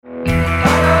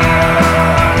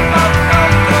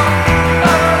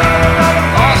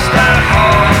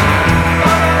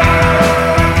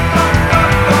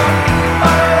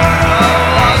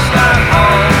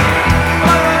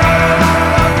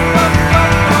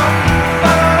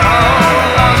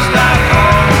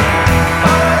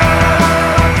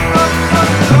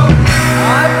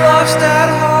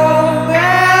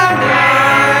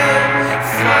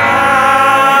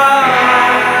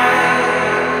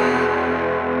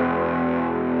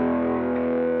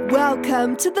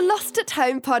Welcome to the Lost at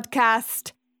Home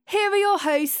podcast. Here are your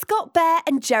hosts, Scott Bear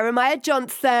and Jeremiah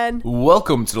Johnson.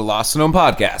 Welcome to the Lost at Home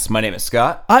podcast. My name is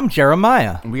Scott. I'm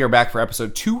Jeremiah. And we are back for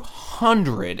episode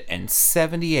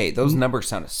 278. Those numbers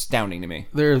sound astounding to me.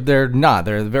 They're not.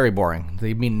 They're very boring.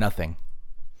 They mean nothing.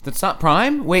 That's not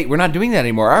Prime? Wait, we're not doing that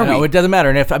anymore, are we? No, it doesn't matter.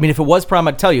 And if it was Prime,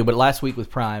 I'd tell you. But last week was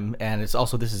Prime, and this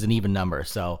is an even number.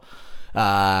 So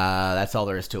that's all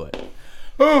there is to it.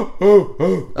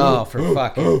 Oh, for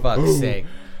fuck's sake.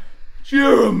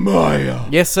 Jeremiah.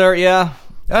 Yes, sir. Yeah.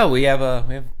 Oh, we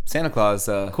have Santa Claus.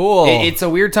 Cool. It's a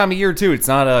weird time of year too. It's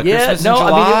not Christmas in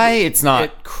July. It's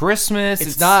not Christmas.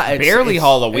 It's not. It's barely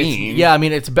Halloween.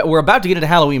 We're about to get into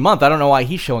Halloween month. I don't know why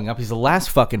he's showing up. He's the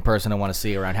last fucking person I want to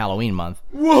see around Halloween month.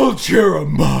 Well,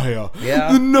 Jeremiah,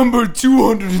 yeah? The number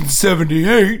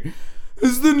 278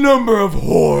 is the number of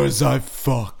whores I've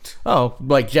fucked. Oh,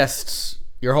 like just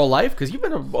your whole life? Because you've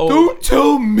been Don't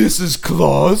tell Mrs.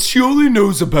 Claus. She only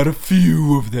knows about a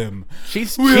few of them. We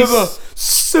have a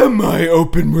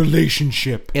semi-open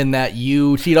relationship. In that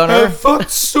you cheat on her? I've fucked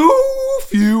so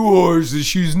few whores as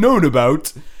she's known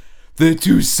about. The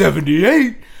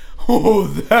 278? Oh,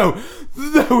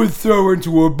 that would throw her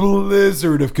into a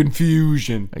blizzard of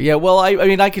confusion. Yeah, well,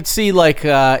 I could see,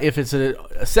 if it's a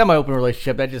semi-open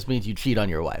relationship, that just means you cheat on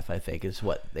your wife, I think, is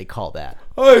what they call that.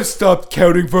 I stopped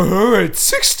counting for her at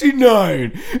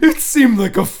 69. It seemed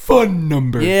like a fun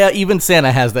number. Yeah, even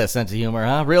Santa has that sense of humor,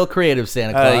 huh? Real creative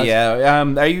Santa Claus. Yeah.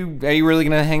 Are you really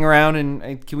gonna hang around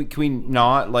and can we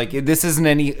not? Like, this isn't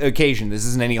any occasion. This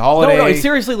isn't any holiday. No,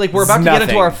 seriously. Like, we're about to get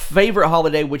into our favorite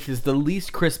holiday, which is the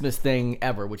least Christmas thing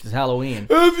ever, which is Halloween.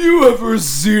 Have you ever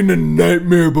seen A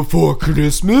Nightmare Before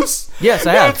Christmas? Yes,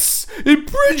 I have.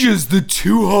 It bridges the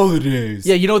two holidays.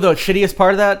 Yeah, you know the shittiest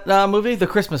part of that movie? The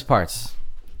Christmas parts.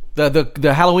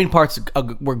 The Halloween parts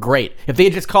were great. If they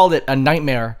had just called it A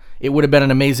Nightmare, it would have been an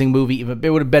amazing movie. It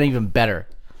would have been even better.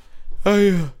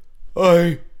 I'm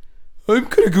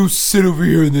gonna go sit over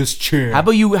here in this chair. How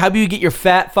about you get your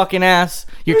fat fucking ass,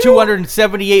 your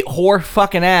 278 whore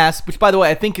fucking ass, which by the way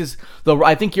I think you're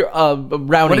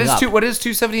rounding up. What is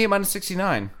 278 minus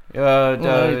 69?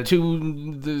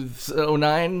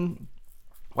 209.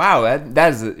 Wow,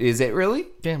 is it really?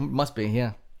 Yeah, must be.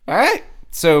 Yeah. All right.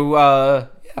 So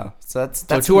so that's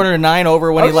 209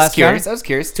 over when he last curious. I was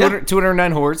curious.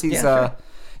 209 whores. He's Santa.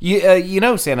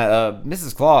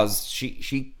 Mrs. Claus.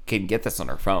 She can get this on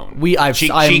her phone. She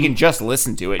can just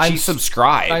listen to it. She's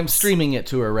subscribed. I'm streaming it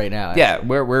to her right now. Yeah,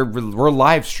 we're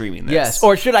live streaming this. Yes,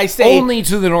 or should I say only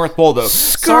to the North Pole though?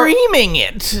 Screaming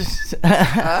it.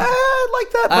 I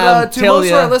like that. But to most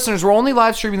of our listeners, we're only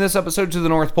live streaming this episode to the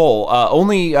North Pole.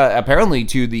 Only apparently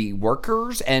to the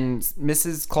workers and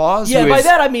Mrs. Claus. Yeah, by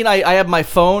that I mean I have my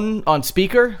phone on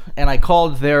speaker and I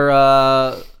called their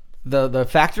the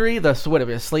factory,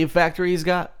 whatever slave factory he's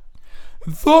got. I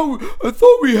thought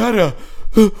we had a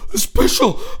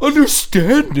special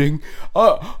understanding.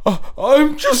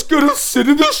 I'm just gonna sit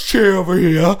in this chair over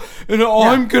here, and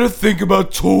I'm gonna think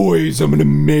about toys I'm gonna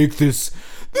make this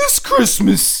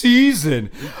Christmas season.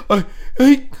 I'm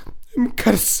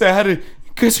kind of sad. You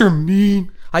guys are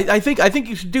mean. I think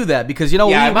you should do that because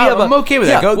I'm okay with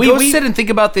that. Go sit and think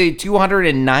about the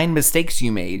 209 mistakes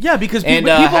you made. Yeah, because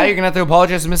people, how you're gonna have to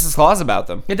apologize to Mrs. Claus about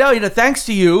them. Thanks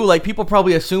to you, like people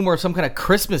probably assume we're some kind of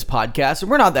Christmas podcast,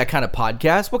 and we're not that kind of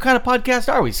podcast. What kind of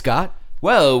podcast are we, Scott?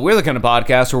 Well, we're the kind of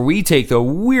podcast where we take the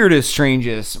weirdest,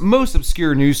 strangest, most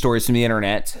obscure news stories from the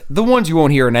internet, the ones you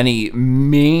won't hear in any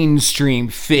mainstream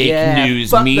fake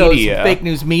news media. Those fake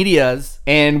news medias.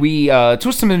 And we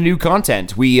twist them into new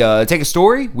content. We take a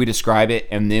story, we describe it,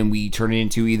 and then we turn it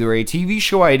into either a TV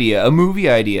show idea, a movie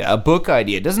idea, a book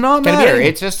idea. It does not matter.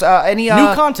 It's just any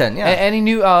new content. Yeah. Any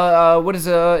new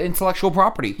intellectual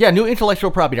property. Yeah, new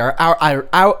intellectual property. Our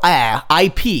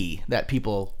IP that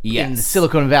people in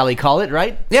Silicon Valley call it,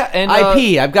 right? Yeah, and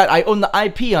IP. I own the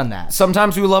IP on that.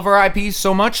 Sometimes we love our IP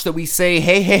so much that we say,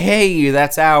 hey,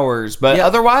 that's ours. But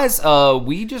otherwise,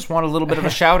 we just want a little bit of a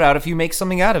shout out if you make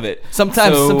something out of it.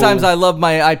 Sometimes I love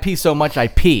my IP so much I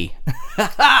pee.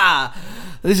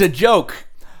 This is a joke.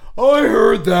 I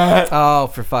heard that. Oh,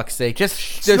 for fuck's sake. Just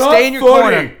stay in your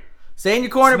corner. Stay in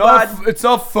your corner, bud. It's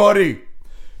not funny.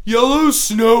 Yellow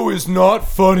snow is not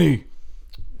funny.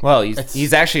 Well,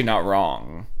 he's actually not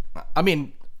wrong.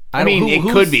 It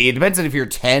could be. It depends on if you're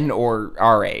 10 or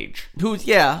our age. Who's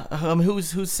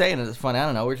saying it? It's funny. I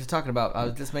don't know. We're just talking about. I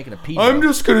was just making a pee. I'm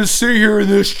just gonna sit here in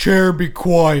this chair and be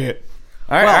quiet.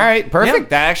 All right, perfect. Yeah.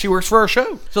 That actually works for our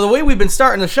show. So the way we've been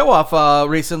starting the show off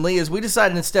recently is we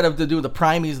decided instead of to do the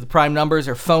primies, the prime numbers,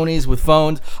 or phonies with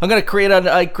phones, I'm going to create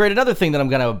another thing that I'm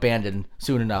going to abandon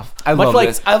soon enough. I love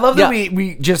this. I love that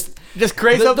we just Just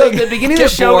create something. The beginning of the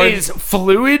show is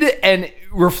fluid and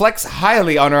reflects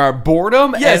highly on our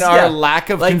boredom and our lack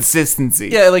of consistency.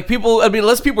 Yeah, like people, I mean,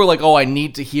 unless people are like, oh, I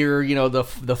need to hear,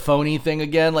 the phony thing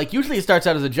again. Like, usually it starts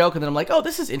out as a joke, and then I'm like, oh,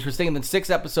 this is interesting. And then 6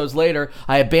 episodes later,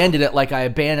 I abandon it like I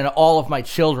abandon all of my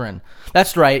children.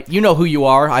 That's right. You know who you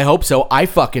are. I hope so. I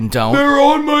fucking don't. They're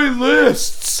on my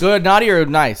lists. Good, naughty, or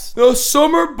nice?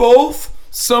 Some are both,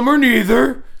 some are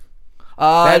neither.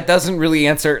 That doesn't really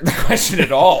answer the question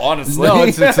at all, honestly. No,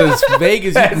 it's as vague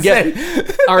as you can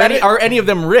get. Are any of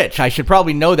them rich? I should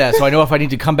probably know that, so I know if I need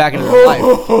to come back into their life.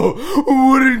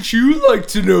 Wouldn't you like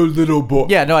to know, little boy?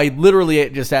 Yeah, no, I literally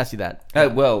just asked you that.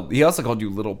 Well, he also called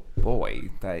you little boy.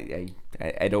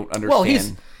 I don't understand. Well,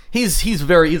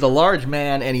 he's a large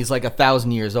man, and he's like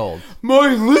 1,000 years old. My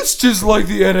list is like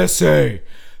the NSA.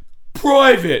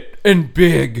 Private and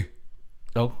big.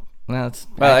 Oh. No, that's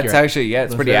actually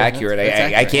it's pretty accurate.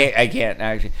 I can't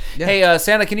actually. Yeah. Hey,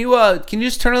 Santa, can you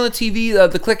just turn on the TV?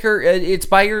 The clicker, it's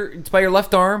by your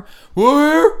left arm.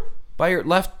 Where? By your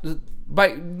left,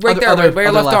 by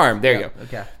your left arm. There you go.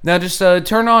 Okay. Now just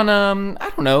turn on. I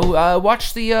don't know.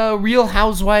 Watch the Real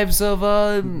Housewives of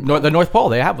the North Pole.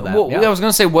 They have that. Well, I was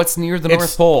gonna say what's near the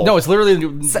North Pole. No, it's literally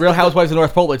the Real Housewives of the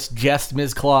North Pole. It's just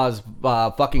Ms. Claus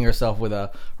fucking herself with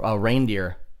a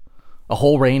reindeer, a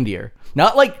whole reindeer.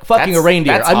 Not like fucking a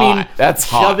reindeer. That's hot. That's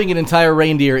shoving an entire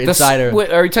reindeer inside her. Wait,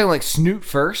 are you talking like snoot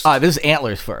first? This is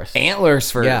antlers first.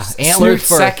 Antlers first. Yeah, antlers snoot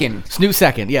first. Second. Snoot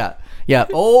second. Yeah. Yeah.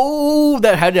 Oh,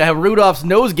 that had to have Rudolph's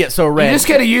nose get so red. You just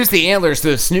gotta use the antlers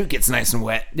so the snoot gets nice and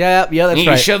wet. Yeah, that's right.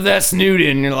 You shove that snoot in,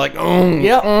 and you're like,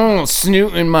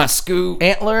 snoot in my scoop.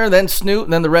 Antler, then snoot,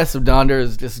 and then the rest of Donder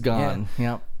is just gone.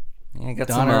 Yeah, I got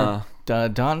Donner.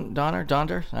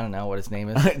 Donder? I don't know what his name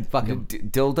is. Fucking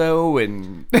dildo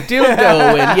and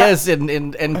yes, and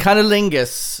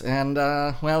cunnilingus, and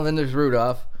then there's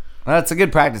Rudolph. Well, that's a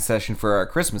good practice session for our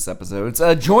Christmas episodes.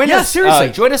 Join us. Seriously.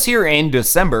 Join us here in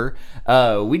December.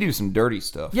 We do some dirty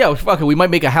stuff. Yeah, we might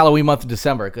make a Halloween month of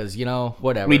December because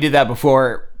whatever. We did that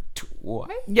before.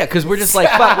 What? Yeah, because we're just like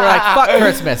fuck. We're like fuck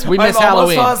Christmas. We miss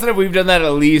Halloween. I'm almost positive we've done that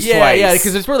at least twice. Yeah,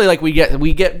 because it's really like we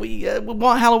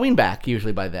want Halloween back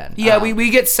usually by then. Yeah, we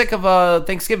get sick of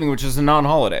Thanksgiving, which is a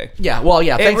non-holiday. Yeah, well,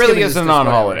 yeah, it really is a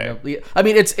non-holiday. I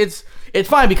mean, it's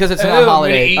fine because it's a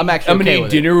non-holiday. I'm gonna eat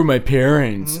dinner with my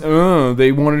parents. Mm-hmm. Oh,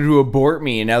 they wanted to abort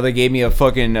me, and now they gave me a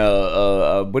fucking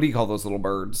what do you call those little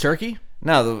birds? Turkey?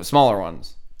 No, the smaller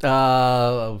ones.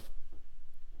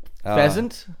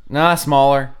 Pheasant? Nah,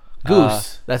 smaller.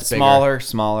 Goose. That's smaller.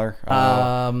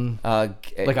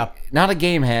 Like not a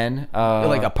game hen.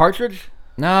 Like a partridge?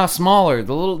 No, smaller.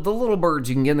 The little birds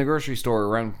you can get in the grocery store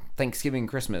around Thanksgiving and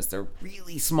Christmas. They're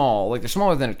really small. Like they're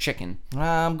smaller than a chicken.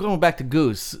 I'm going back to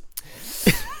goose.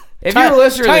 If you're a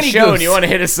listener to the show and you want to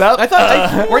hit us up, I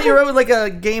thought weren't you around with like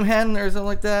a game hen or something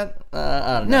like that?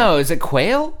 I don't know. No, is it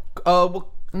quail?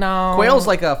 Well, no. Quail's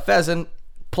like a pheasant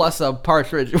plus a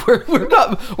partridge. We're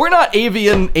not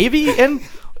avian.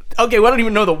 Okay, well, I don't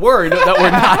even know the word that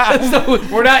we're not.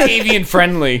 So, we're not avian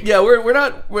friendly. Yeah, we're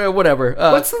not. whatever.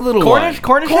 What's the little Cornish hen?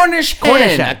 Cornish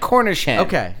hen. A Cornish hen.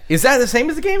 Okay, is that the same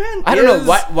as the game hen? I don't know.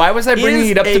 Why was I bringing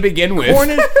it up to begin with?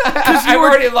 Because I've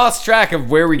already lost track of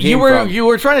where we came from. You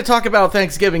were trying to talk about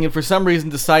Thanksgiving, and for some reason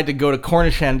decided to go to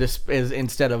Cornish hen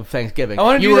instead of Thanksgiving. I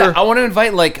want to do that. I want to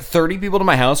invite like 30 people to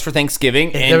my house for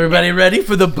Thanksgiving. Is everybody ready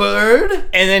for the bird?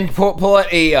 And then pull out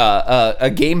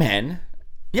a game hen.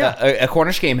 Yeah, a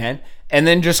Cornish game hen. And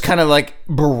then just kind of like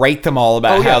berate them all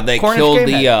about how they Cornish killed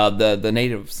the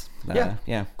natives.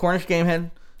 Yeah. Cornish game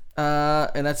hen.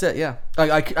 And that's it. Yeah.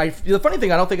 The funny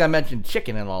thing, I don't think I mentioned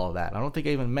chicken and all of that. I don't think I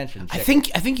even mentioned chicken.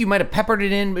 I think you might have peppered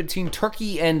it in between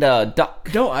turkey and duck.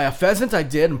 No, pheasant I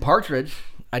did, and partridge.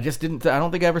 I just didn't. I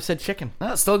don't think I ever said chicken.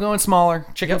 No, still going smaller.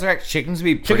 Chickens are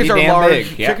pretty are damn large.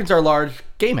 big. Yeah. Chickens are large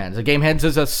game hens. A game hens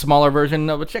is a smaller version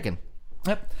of a chicken.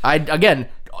 Yep. Again,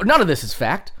 none of this is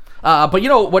fact. But you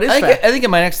know what is fact? I think at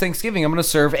my next Thanksgiving, I'm going to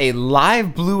serve a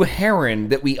live blue heron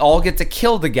that we all get to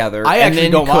kill together. I actually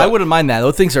don't. I wouldn't mind that.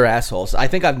 Those things are assholes. I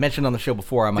think I've mentioned on the show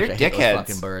before how much I hate those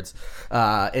fucking birds.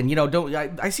 And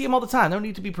I see them all the time. They don't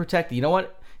need to be protected. You know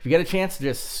what? If you get a chance to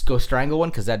just go strangle one,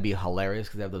 because that'd be hilarious.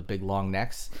 Because they have those big long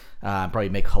necks. Probably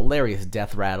make hilarious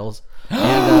death rattles.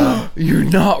 And, you're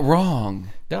not wrong.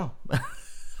 No.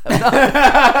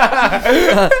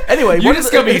 Anyway, you're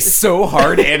just gonna be so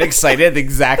hard and excited at the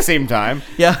exact same time.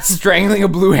 Yeah, strangling a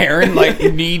blue heron like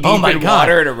knee deep in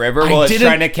water in a river while it's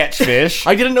trying to catch fish.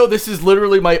 I didn't know this is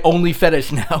literally my only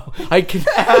fetish now. I can.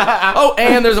 Oh,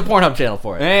 and there's a Pornhub channel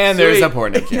for it. And there's a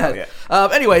Pornhub channel. Yeah.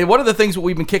 Anyway, one of the things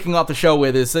we've been kicking off the show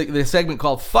with is this segment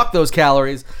called Fuck Those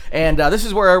Calories. And this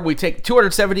is where we take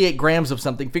 278 grams of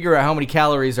something, figure out how many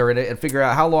calories are in it, and figure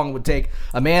out how long it would take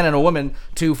a man and a woman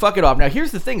to fuck it off. Now,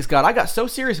 here's the thing, Scott. I got so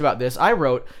serious about this, I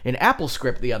wrote an Apple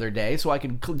script the other day so I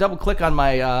can double click on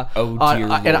my...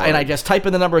 and I just type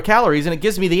in the number of calories, and it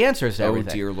gives me the answers to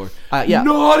everything. Oh, dear Lord. Yeah.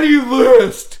 Naughty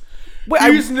list! Wait,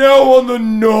 He's now on the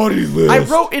naughty list. I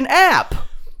wrote an app.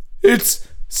 It's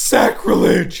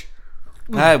sacrilege.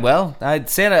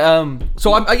 Santa.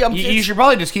 So you should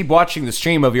probably just keep watching the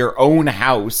stream of your own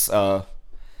house. Yeah.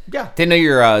 Didn't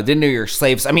know your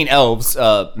slaves. I mean, elves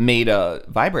made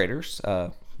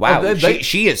vibrators. Wow,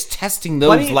 she is testing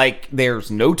those like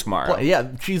there's no tomorrow. Yeah,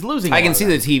 she's losing. I can see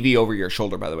the TV over your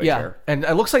shoulder, by the way. Yeah, Jared. And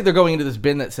it looks like they're going into this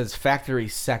bin that says factory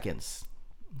seconds.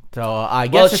 So I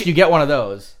guess if you get one of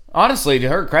those. Honestly, to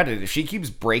her credit, if she keeps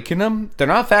breaking them, they're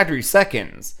not factory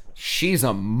seconds. She's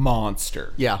a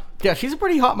monster. Yeah, she's a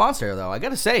pretty hot monster, though. I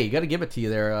gotta say, you gotta give it to you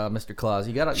there, Mr. Claus.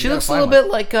 She looks a little bit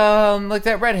like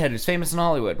that redhead who's famous in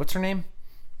Hollywood. What's her name?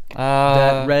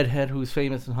 That redhead who's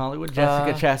famous in Hollywood,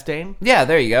 Jessica Chastain. Yeah,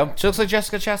 there you go. She looks like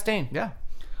Jessica Chastain. Yeah.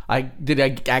 Did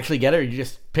I actually get it, or you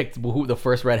just picked who the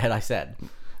first redhead I said?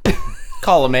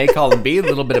 Column A, column B, a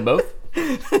little bit of both.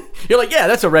 You're like, yeah,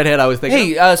 that's a redhead I was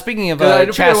thinking. Hey, speaking of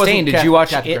Chastain, did you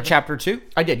watch It Chapter 2?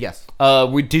 I did, yes.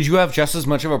 Did you have just as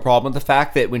much of a problem with the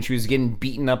fact that when she was getting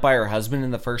beaten up by her husband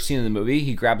in the first scene of the movie,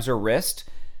 he grabs her wrist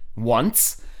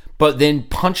once, but then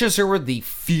punches her with the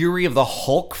fury of the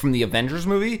Hulk from the Avengers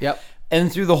movie? Yep. And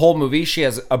through the whole movie, she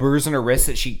has a bruise on her wrist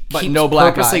that she keeps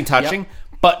purposely touching. Yep.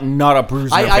 But not a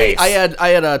bruise on her face. I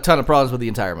had a ton of problems with the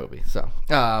entire movie. So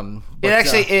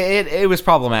it was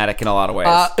problematic in a lot of ways.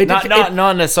 Not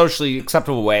in a socially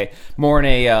acceptable way, more in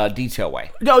a detail way.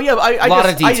 No, yeah,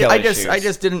 I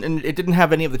just didn't. And it didn't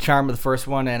have any of the charm of the first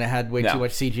one, and it had way too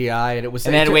much CGI, and it was.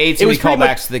 And then way too many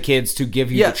callbacks to the kids to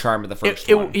give you the charm of the first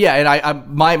one. Yeah, and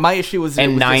my issue was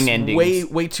and 9 endings.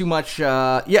 Way too much.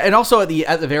 And also at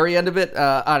the very end of it,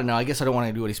 I don't know. I guess I don't want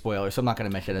to do any spoilers, so I'm not going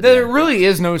to mention it. There really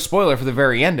is no spoiler for the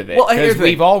very end of it, because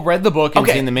we've all read the book and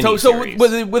seen the miniseries. So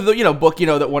with the book,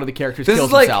 that one of the characters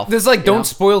kills himself. This is like don't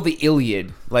spoil the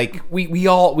Iliad. Like we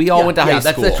all went to high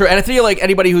school. That's true. And I feel like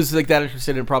anybody who's like that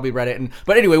interested in probably read it.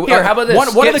 But anyway, how about this? One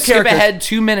of the characters. Skip ahead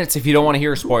 2 minutes if you don't want to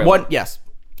hear a spoiler. Yes,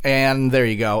 and there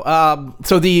you go.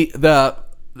 So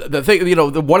the thing,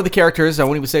 one of the characters, I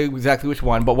won't even say exactly which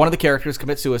one, but one of the characters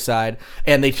commits suicide,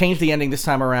 and they changed the ending this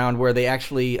time around where they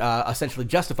actually essentially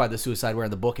justified the suicide, where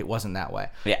in the book it wasn't that way,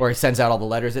 where he sends out all the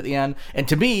letters at the end. And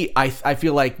to me, I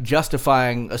feel like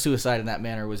justifying a suicide in that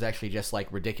manner was actually just like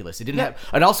ridiculous. It didn't have,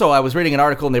 and also I was reading an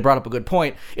article and they brought up a good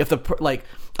point. If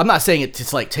I'm not saying it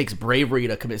just like takes bravery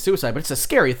to commit suicide, but it's a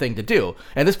scary thing to do.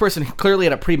 And this person clearly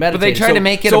had a premeditated. But they tried to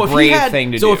make it a brave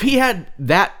thing to do. So if he had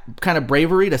that kind of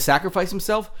bravery to sacrifice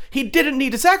himself, he didn't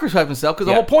need to sacrifice himself, because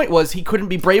the whole point was he couldn't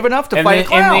be brave enough to fight a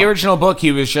clown. In the original book,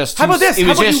 he was just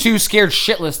too scared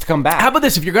shitless to come back. How about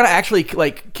this? If you're gonna actually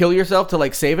like kill yourself to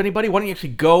like save anybody, why don't you actually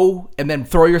go and then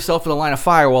throw yourself in the line of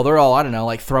fire while they're all, I don't know,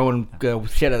 like throwing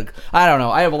shit at, I don't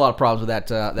know. I have a lot of problems with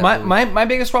that. My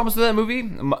biggest problems with that movie,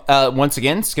 once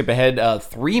again, skip ahead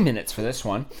 3 minutes for this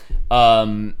one.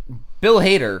 Bill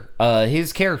Hader,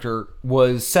 his character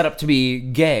was set up to be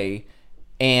gay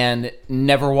and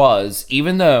never was,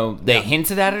 even though they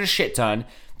hinted at it a shit ton.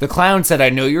 The clown said, "I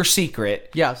know your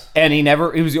secret." Yes. And he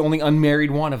was the only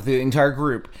unmarried one of the entire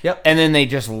group. Yep. And then they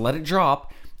just let it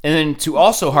drop. And then to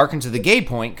also hearken to the gay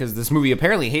point, because this movie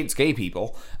apparently hates gay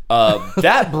people,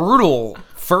 that brutal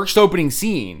first opening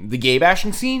scene, the gay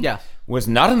bashing scene, was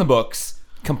not in the books.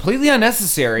 Completely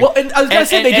unnecessary. Well, and I was gonna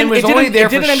say it was only there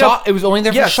for shock. It was only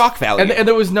there for shock value, and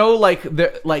there was no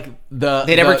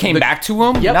they never came back to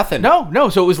him. Yep. Nothing. No.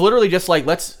 So it was literally just like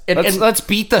let's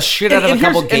beat the shit out of a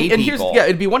couple gay people.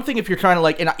 It'd be one thing if you're trying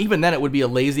to and even then it would be a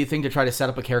lazy thing to try to set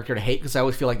up a character to hate, because I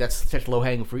always feel like that's such low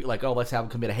hanging fruit. Like, oh, let's have him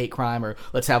commit a hate crime, or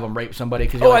let's have him rape somebody.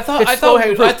 I thought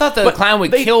the clown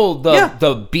would kill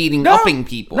the beating upping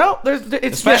people. No,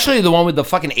 especially the one with the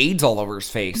fucking AIDS all over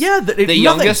his face. Yeah, the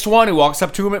youngest one who walks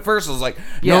up to him at first was like,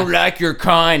 "Don't like your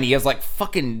kind." He has like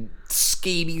fucking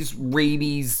scabies,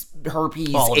 rabies,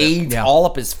 herpes, AIDS all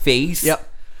up his face. Yep.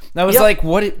 And I was like,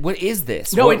 what is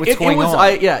this? No, what's going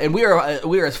on? And we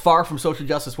are as far from social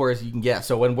justice warriors as you can get.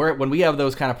 So when we have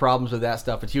those kind of problems with that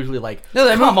stuff, it's usually like,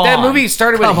 that movie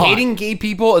started with hating gay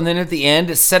people, and then at the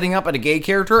end, setting up a gay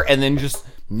character, and then just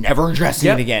never addressing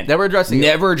it again. Never addressing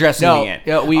it again.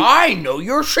 Yeah, I know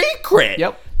your secret.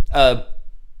 Yep.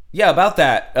 Yeah, about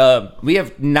that. We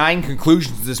have 9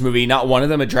 conclusions to this movie. Not one of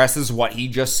them addresses what he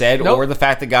just said, or the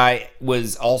fact the guy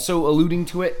was also alluding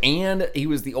to it, and he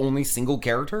was the only single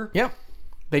character. Yeah.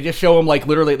 They just show him, like,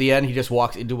 literally at the end, he just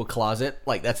walks into a closet.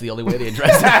 Like, that's the only way they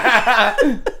address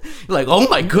it. Like, oh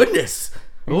my goodness.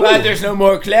 I'm glad there's no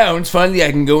more clowns. Finally,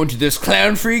 I can go into this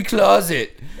clown-free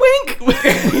closet. Wink.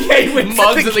 He winks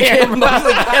Mugs at the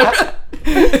camera.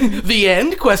 The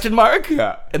end? Question mark.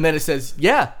 Yeah. And then it says,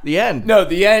 yeah, the end. No,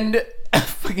 the end.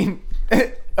 Fucking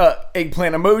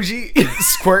eggplant emoji,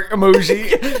 squirt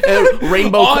emoji,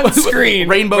 rainbow on screen,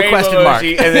 rainbow question mark,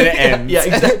 and then it ends. Yeah,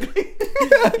 exactly.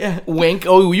 Yeah. Wink.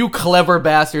 Oh, you clever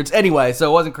bastards. Anyway,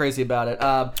 so I wasn't crazy about it.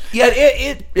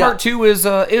 Part 2 is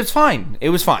it was fine. It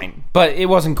was fine, but it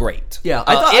wasn't great. Yeah,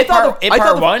 I thought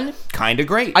part 1 kind of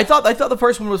great. I thought the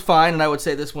first one was fine, and I would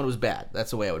say this one was bad.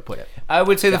 That's the way I would put it. I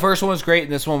would say the first one was great,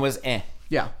 and this one was eh.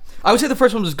 Yeah, I would say the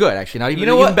first one was good. Actually, not even,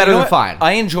 even better than fine.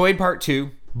 I enjoyed part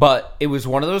 2, but it was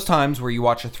one of those times where you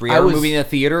watch a 3-hour movie in a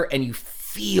theater and you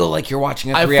feel like you're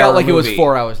watching a 3-hour movie. I felt like it was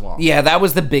 4 hours long. Yeah, that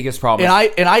was the biggest problem.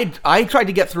 And I tried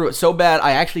to get through it so bad.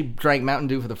 I actually drank Mountain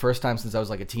Dew for the first time since I was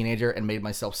like a teenager and made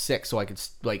myself sick so I could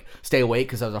like stay awake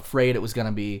because I was afraid it was going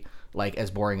to be like as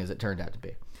boring as it turned out to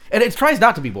be. And it tries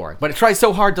not to be boring, but it tries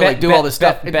so hard to do all this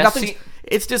stuff.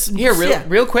 It's just here,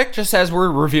 real quick, just as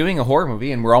we're reviewing a horror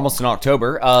movie, and we're almost in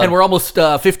October, and we're almost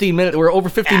 15 minutes. We're over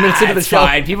 15 minutes into the show.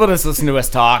 Fine. People just listen to us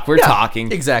talk. We're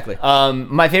talking exactly.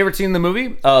 My favorite scene in the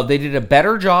movie, they did a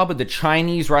better job with the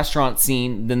Chinese restaurant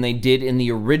scene than they did in the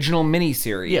original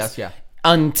miniseries. Yes, yeah.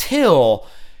 Until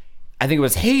I think it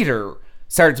was Hader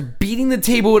starts beating the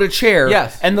table with a chair.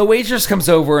 Yes, and the waitress comes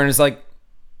over and is like,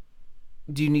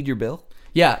 "Do you need your bill?"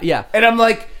 Yeah, yeah. And I'm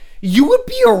like, you would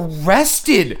be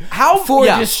arrested for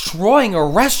destroying a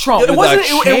restaurant with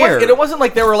a chair. It wasn't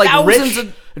like they were like thousands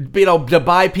rich, to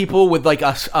buy people with like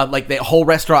like the whole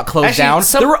restaurant closed down.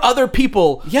 There were other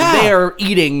people there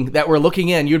eating that were looking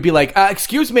in. You'd be like,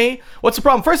 excuse me, what's the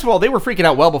problem? First of all, they were freaking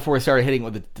out well before we started hitting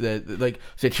with the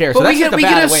chair. So but we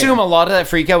can assume a lot of that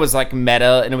freak out was like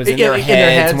meta and it was in their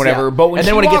heads and whatever. Yeah. But when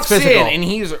it gets physical and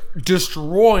he's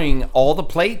destroying all the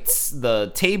plates,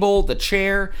 the table, the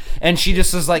chair, and she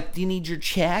just is like, "Do you need your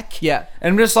check?" Yeah,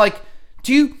 and I'm just like,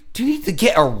 Do you need to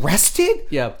get arrested?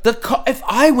 Yeah. If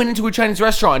I went into a Chinese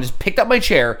restaurant and just picked up my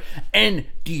chair and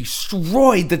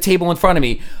destroyed the table in front of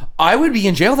me, I would be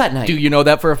in jail that night. Do you know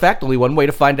that for a fact? Only one way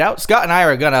to find out. Scott and I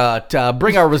are going to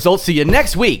bring our results to you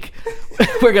next week.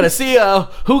 We're going to see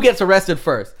who gets arrested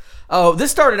first. Oh,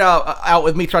 this started out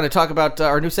with me trying to talk about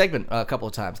our new segment a couple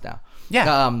of times now.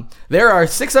 Yeah. There are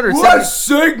 670... What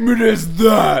segment is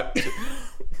that?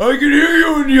 I can hear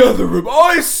you in the other room.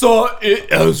 I saw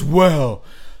it as well.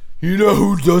 You know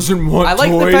who doesn't want toys for Christmas?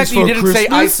 I like the fact that you didn't say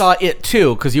I saw it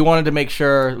too, because you wanted to make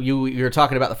sure you're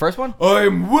talking about the first one?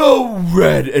 I'm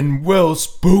well-read and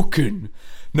well-spoken.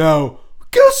 Now,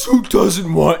 guess who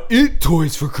doesn't want it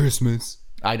toys for Christmas?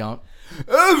 I don't.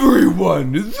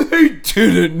 Everyone. They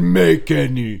didn't make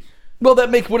any. Well,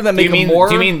 wouldn't that make them more?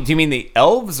 Do you mean the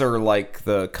elves or like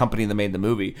the company that made the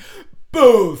movie?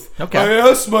 Both. Okay. I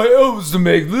asked my elves to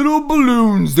make little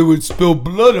balloons that would spill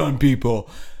blood on people.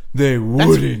 They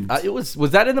wouldn't.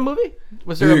 Was that in the movie?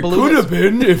 Was there a balloon? It could have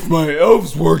been if my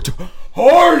elves worked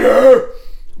harder.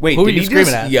 Wait, who are you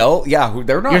screaming at? Yell? Yeah,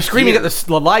 they're not. You're screaming at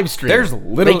the live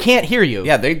stream. They can't hear you.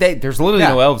 Yeah, there's literally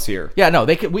no elves here. Yeah, no,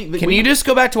 they can. Can you just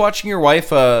go back to watching your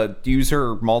wife use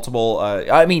her multiple?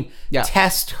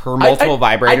 Test her multiple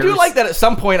vibrators. I do like that. At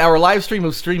some point, our live stream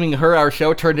of streaming our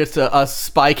show turned into us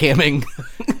spy camming.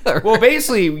 Well,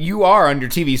 basically, you are on your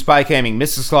TV spy camming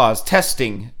Mrs. Claus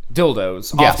testing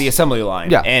dildos off the assembly line.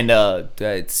 Yeah,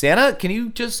 and Santa, can you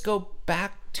just go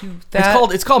back to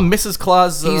that? It's called Mrs.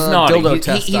 Claus dildo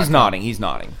test. He's nodding. He's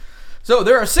nodding. So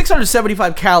there are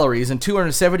 675 calories and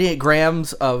 278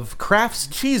 grams of Kraft's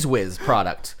Cheese Whiz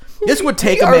product. This would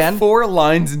take a man 4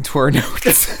 lines into our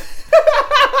notes.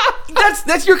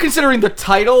 That's you're considering the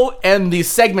title and the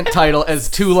segment title as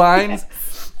 2 lines.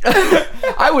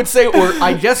 I would say,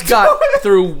 I just got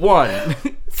through 1.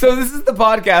 So this is the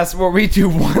podcast where we do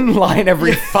 1 line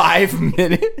every 5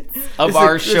 minutes of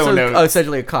our show notes.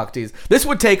 Essentially a cock tease. This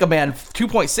would take a man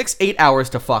 2.68 hours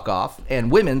to fuck off, and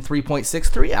women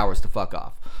 3.63 hours to fuck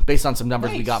off, based on some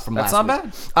numbers we got from last week. That's not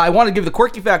bad. I want to give the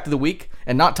quirky fact of the week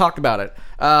and not talked about it.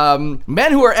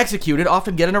 Men who are executed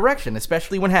often get an erection,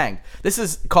 especially when hanged. This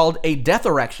is called a death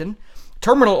erection,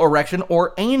 terminal erection,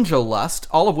 or angel lust,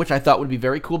 all of which I thought would be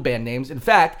very cool band names. In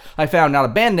fact, I found not a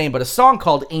band name, but a song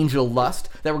called Angel Lust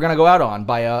that we're going to go out on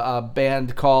by a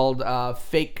band called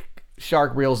Fake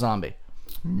Shark Real Zombie.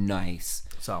 Nice.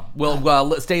 So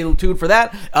we'll stay tuned for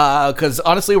that, because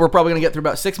honestly, we're probably going to get through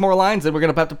about 6 more lines, and we're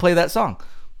going to have to play that song.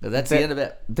 That's the end of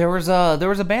it. There was a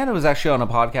band that was actually on a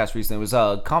podcast recently. It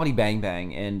was Comedy Bang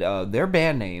Bang, and their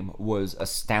band name was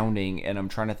astounding, and I'm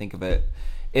trying to think of it.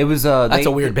 It was That's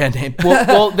a weird band name.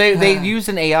 well, they used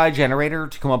an AI generator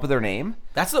to come up with their name.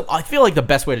 I feel like the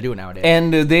best way to do it nowadays.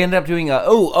 And they ended up doing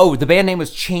the band name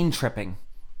was Chain Tripping.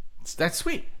 That's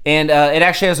sweet. And it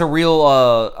actually has a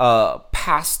real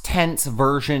past tense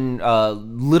version,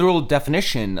 literal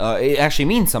definition. It actually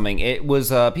means something. It was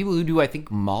people who do, I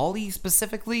think, Molly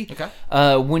specifically. Okay.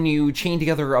 When you chain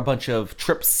together a bunch of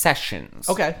trip sessions.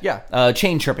 Okay, yeah.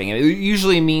 Chain tripping. It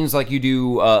usually means like you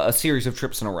do a series of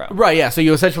trips in a row. Right, yeah. So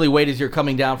you essentially wait as you're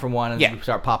coming down from one and you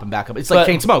start popping back up. It's like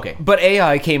chain smoking. But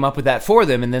AI came up with that for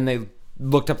them, and then they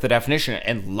looked up the definition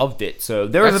and loved it. So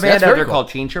there was a band out there called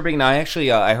Chain Tripping. And I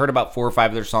actually I heard about 4 or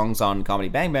 5 of their songs on Comedy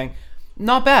Bang Bang.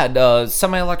 Not bad.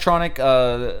 Semi-electronic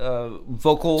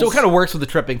vocals. So it kind of works with the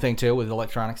tripping thing too, with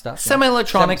electronic stuff.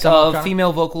 Semi-electronic,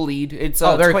 female vocal lead. It's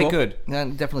very quite cool. good. Yeah,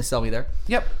 definitely sell me there.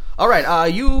 Yep. All right,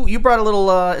 you brought a little.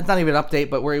 It's not even an update,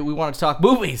 but we wanted to talk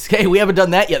movies. Okay, we haven't done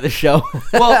that yet this show.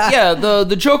 Well, yeah,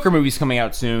 the Joker movie's coming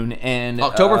out soon, and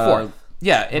October 4th.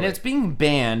 Yeah, and it's being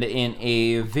banned in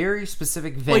a very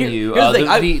specific venue. Well, here's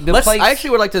the thing. Place... I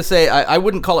actually would like to say I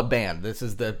wouldn't call it banned. This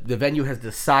is the venue has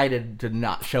decided to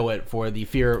not show it for the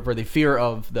fear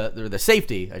of the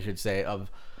safety, I should say,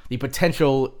 of the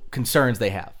potential concerns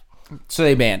they have. So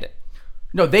they banned it.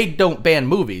 No, they don't ban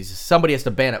movies. Somebody has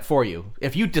to ban it for you.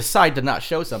 If you decide to not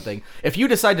show something, if you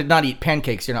decide to not eat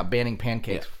pancakes, you're not banning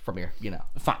pancakes from your,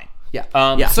 Fine. Yeah.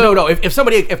 Yeah. So no, if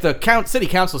the city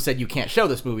council said you can't show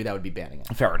this movie, that would be banning it.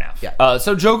 Fair enough. Yeah.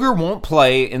 So Joker won't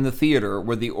play in the theater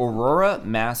where the Aurora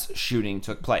mass shooting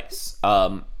took place.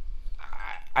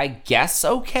 I guess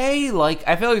okay. Like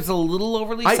I feel like it's a little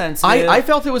overly sensitive. I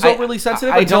felt it was overly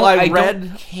sensitive until I read.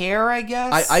 Don't care. I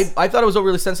guess. I thought it was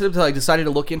overly sensitive until I decided to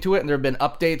look into it, and there have been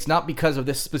updates, not because of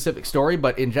this specific story,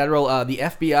 but in general, the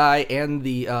FBI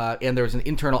and there was an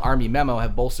internal Army memo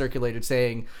have both circulated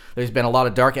saying there's been a lot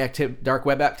of dark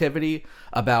web activity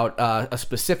about a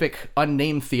specific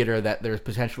unnamed theater that there's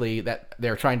potentially that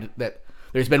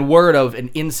there's been word of an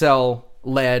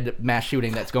incel-led mass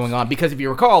shooting that's going on. Because if you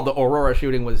recall, the Aurora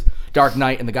shooting was Dark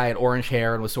Knight, and the guy had orange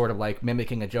hair and was sort of like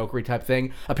mimicking a Joker-y type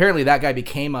thing. Apparently, that guy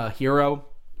became a hero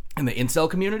in the incel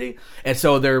community, and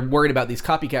so they're worried about these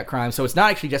copycat crimes. So it's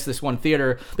not actually just this one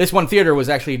theater. This one theater was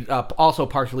actually also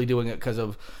partially doing it because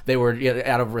of they were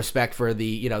out of respect for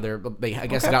the I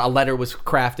guess got a letter was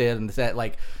crafted and said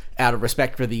like. Out of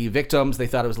respect for the victims, they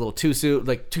thought it was a little too soon.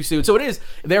 So it is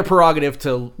their prerogative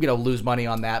to lose money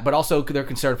on that, but also they're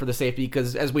concerned for the safety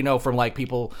because, as we know from like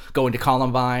people going to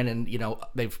Columbine, and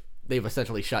they've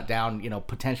essentially shut down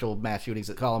potential mass shootings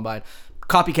at Columbine.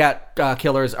 Copycat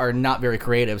killers are not very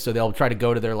creative, so they'll try to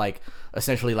go to their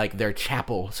essentially their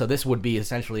chapel. So this would be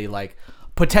essentially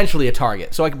potentially a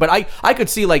target. So, but I could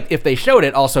see if they showed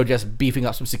it, also just beefing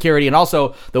up some security, and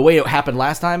also the way it happened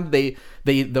last time, the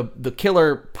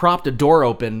killer propped a door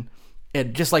open,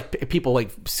 and just like people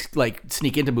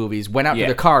sneak into movies, went out to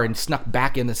their car and snuck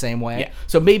back in the same way. Yeah.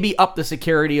 So maybe up the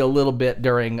security a little bit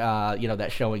during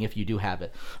that showing if you do have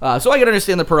it. So I can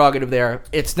understand the prerogative there.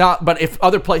 It's not, but if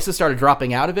other places started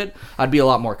dropping out of it, I'd be a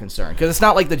lot more concerned because it's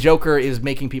not like the Joker is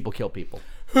making people kill people.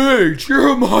 Hey,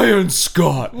 Jeremiah and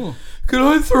Scott, can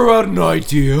I throw out an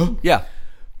idea? Yeah.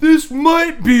 This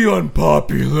might be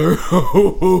unpopular,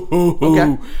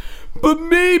 okay, but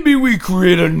maybe we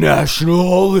create a national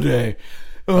holiday.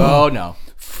 Oh, no.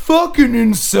 Fucking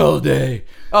Incel Day.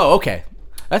 Oh, okay.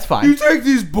 That's fine. You take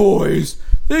these boys,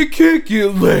 they can't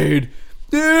get laid.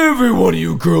 Every one of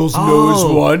you girls knows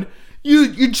one.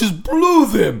 You just blow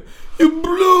them. You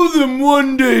blow them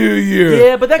one day a year.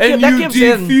 Yeah, but that gives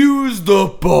in. Defuse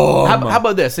the bomb. How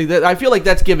about this? See, I feel like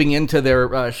that's giving into their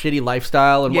shitty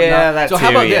lifestyle and whatnot. Yeah, that's so how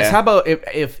about this? How about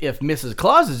if Mrs.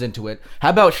 Claus is into it?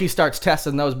 How about she starts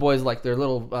testing those boys like their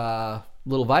little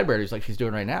vibrators, like she's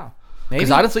doing right now? Because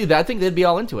honestly, I think they'd be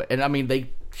all into it. And I mean, they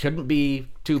shouldn't be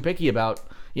too picky about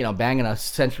banging a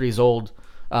centuries old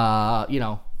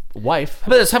wife. How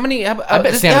about this? How many?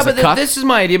 This is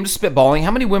my idea. I'm just spitballing.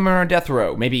 How many women are on death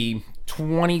row? Maybe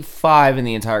 25 in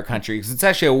the entire country, because it's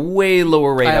actually a way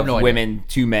lower rate of women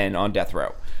to men on death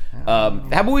row. How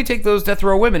about we take those death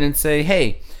row women and say,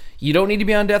 hey, you don't need to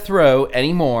be on death row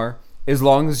anymore as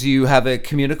long as you have a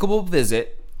communicable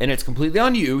visit, and it's completely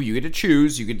on you. You get to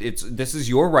choose. This is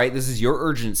your right. This is your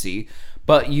urgency.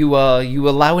 But you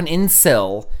allow an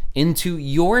incel into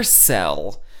your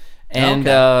cell, and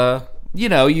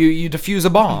you defuse a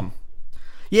bomb.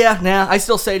 Yeah, I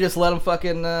still say just let them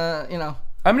fucking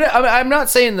I'm not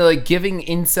saying that giving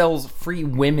incels free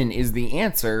women is the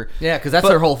answer. Yeah, because that's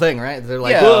their whole thing, right? They're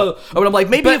like, whoa. But I'm like,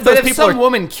 maybe if some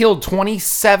woman killed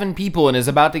 27 people and is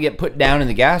about to get put down in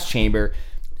the gas chamber,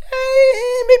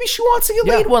 maybe maybe she wants to get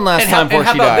laid one last time before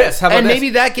she dies. And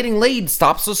maybe that getting laid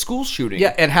stops the school shooting.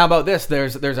 Yeah, and how about this?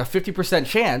 There's a 50%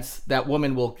 chance that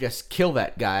woman will just kill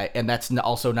that guy, and that's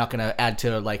also not going to add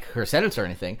to like her sentence or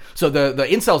anything. So the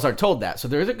incels are told that. So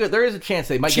there is a chance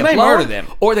they might get murder them,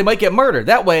 or they might get murdered.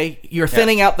 That way, you're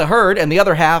thinning out the herd, and the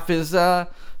other half is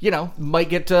might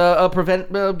get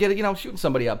shooting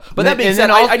somebody up. But that being said,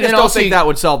 I just don't think that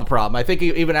would solve the problem. I think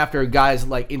even after guys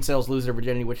like incels lose their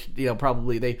virginity, which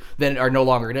probably they then are no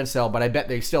longer an incel, but I bet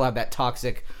they still have that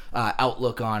toxic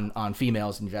outlook on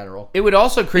females in general. It would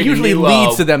also create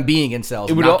leads to them being incels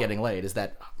and not getting laid. Is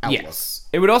that outlook? Yes.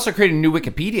 It would also create a new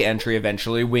Wikipedia entry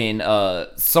eventually when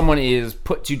someone is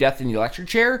put to death in the electric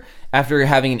chair after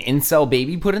having an incel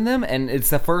baby put in them, and it's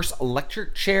the first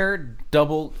electric chair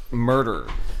double murder.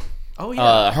 Oh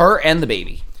yeah, her and the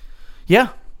baby. Yeah.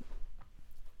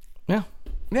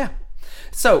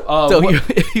 So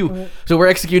so we're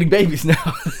executing babies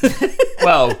now.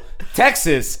 Well,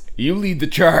 Texas, you lead the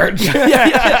charge.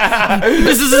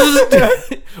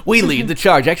 We lead the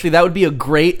charge. Actually, that would be a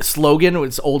great slogan.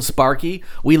 It's old Sparky.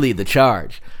 We lead the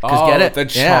charge. Get it? The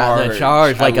charge. Yeah, the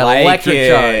charge, like an electric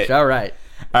charge. All right.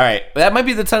 That might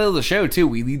be the title of the show too.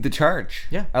 We lead the charge.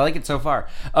 Yeah, I like it so far.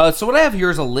 So what I have here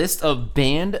is a list of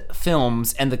banned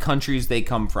films and the countries they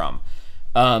come from.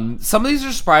 Some of these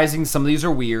are surprising, some of these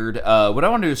are weird. What I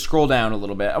want to do is scroll down a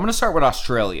little bit. I'm going to start with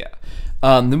Australia.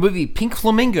 The movie Pink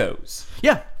Flamingos.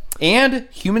 Yeah. And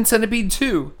Human Centipede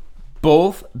 2,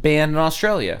 both banned in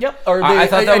Australia. Yep. I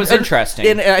thought that was interesting.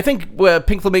 And I think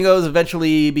Pink Flamingos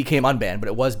eventually became unbanned, but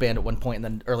it was banned at one point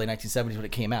in the early 1970s when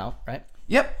it came out, right?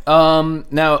 Yep.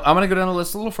 Now, I'm going to go down the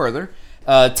list a little further.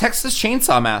 Texas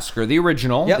Chainsaw Massacre, the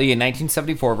original, the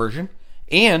 1974 version,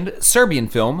 and Serbian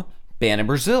film, banned in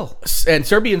Brazil. And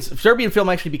Serbian film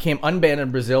actually became unbanned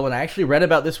in Brazil, and I actually read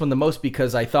about this one the most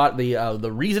because I thought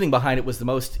the reasoning behind it was the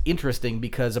most interesting,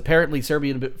 because apparently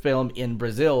Serbian film in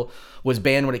Brazil was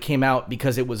banned when it came out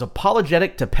because it was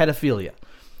apologetic to pedophilia.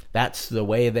 That's the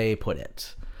way they put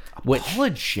it.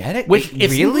 Apologetic? Which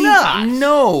it's really not.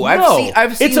 No,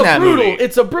 I've seen that movie.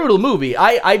 It's a brutal movie.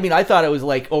 I mean, I thought it was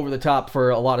like over the top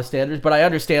for a lot of standards, but I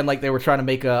understand like they were trying to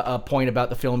make a point about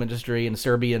the film industry and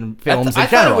Serbian films in general. I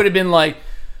thought it would have been like,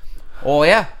 oh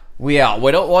yeah, we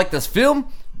don't like this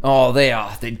film. Oh, they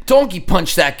donkey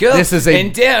punch that girl.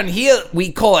 And down here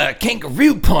we call it a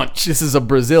kangaroo punch. This is a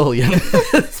Brazilian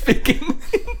speaking.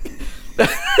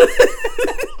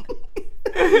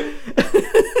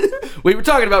 We were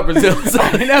talking about Brazil.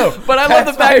 I know. But I love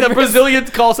the fact that Brazilians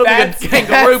call something a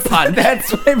kangaroo punch.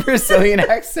 That's my Brazilian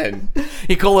accent.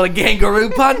 You call it a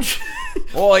kangaroo punch?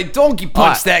 Oh, I donkey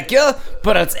punch that girl,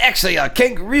 but it's actually a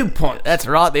kangaroo punch. That's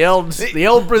right, the old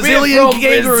Brazilian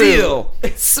kangaroo. Brazil.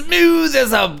 Smooth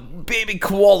as a baby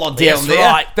koala down there.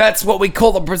 Right. That's what we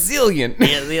call a Brazilian.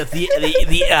 Yeah,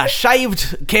 the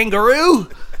shaved kangaroo.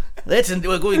 That's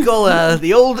what we call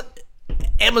the old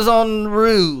Amazon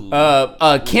Roo.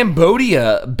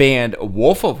 Cambodia banned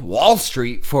Wolf of Wall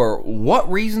Street for what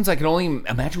reasons? I can only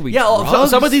imagine.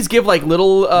 Some of these give like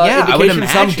little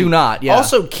indications. Some do not. Yeah.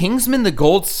 Also, Kingsman: The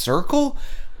Gold Circle.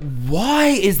 Why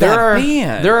is that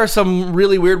banned? There are some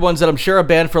really weird ones that I'm sure are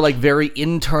banned for like very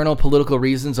internal political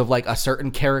reasons of like a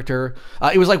certain character.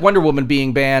 It was like Wonder Woman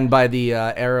being banned by the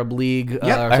Arab League.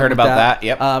 I heard about that.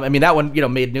 Yep. I mean that one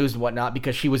made news and whatnot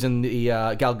because she was in the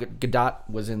Gal Gadot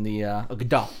was in the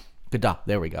Gadot.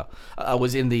 There we go.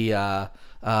 Was in the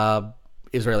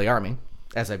Israeli army,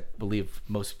 as I believe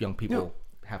most young people.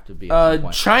 Have to be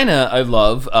China, I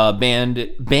love,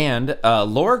 banned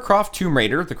Lara Croft Tomb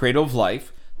Raider, The Cradle of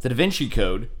Life, The Da Vinci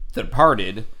Code, The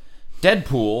Departed,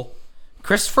 Deadpool,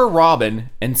 Christopher Robin,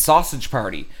 and Sausage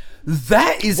Party.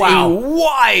 That is a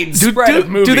wide spread of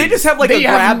movies. Do they just have like a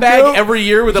grab bag every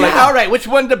year where they're like, all right, which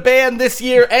one to ban this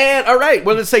year? And all right,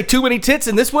 well, let's say too many tits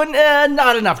in this one,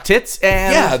 not enough tits.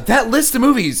 And yeah, that list of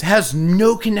movies has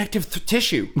no connective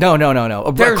tissue. No.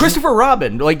 Christopher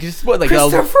Robin, like just what, like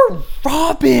Christopher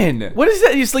Robin. What is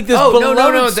that? Just like this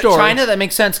beloved story. China, that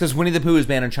makes sense because Winnie the Pooh is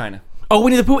banned in China. Oh,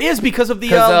 Winnie the Pooh is because of the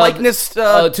likeness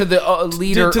to the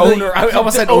leader, owner. I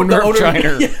almost said owner of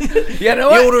China. You know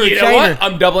what?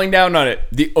 I'm doubling down on it.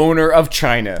 The owner of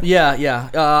China. Yeah.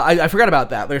 I forgot about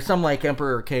that. There's some like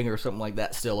Emperor or King or something like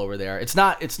that still over there. It's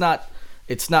not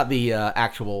the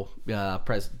actual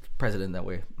president that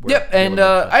we're yep, and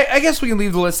I guess we can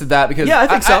leave the list at that because I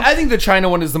think so. I think the China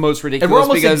one is the most ridiculous. And we're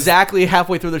almost exactly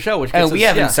halfway through the show, and we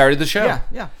haven't started the show.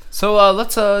 Yeah. So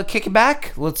let's kick it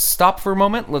back. Let's stop for a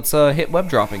moment. Let's hit web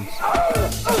droppings.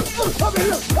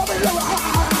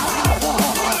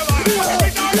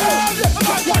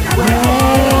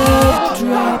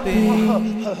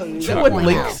 Is that what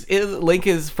Link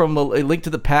is from A Link to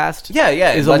the Past? Yeah.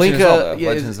 Is Legend a Link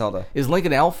Legend of Zelda. Is Link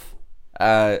an elf?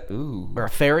 Ooh. Or a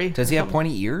fairy? Does he have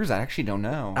pointy ears? I actually don't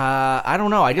know. I don't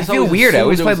know. I feel weird. I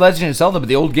always played Legend of Zelda, but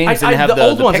the old games didn't have the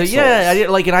old ones. pixels. Yeah,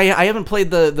 I haven't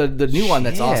played the new one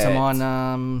that's awesome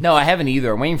on. No, I haven't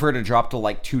either. I'm waiting for it to drop to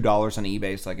like $2 on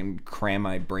eBay so I can cram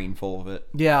my brain full of it.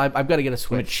 Yeah, I've got to get a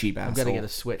Switch. I'm a cheap asshole. I've got to get a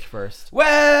Switch first.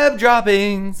 Web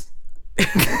droppings.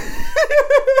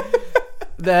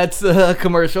 That's a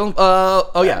commercial.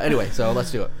 Oh yeah. Anyway, so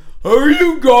let's do it. Are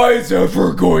you guys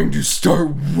ever going to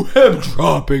start web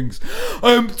droppings?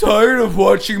 I'm tired of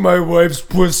watching my wife's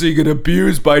pussy get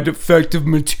abused by defective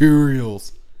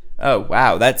materials. Oh,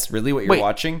 wow. That's really what you're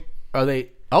watching? Are they...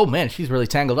 Oh, man, she's really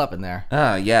tangled up in there.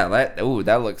 Oh, yeah.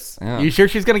 That looks... You sure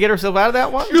she's going to get herself out of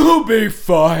that one? She'll be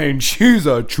fine. She's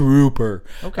a trooper.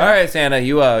 Okay. All right, Santa.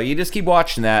 You just keep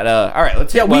watching that. All right,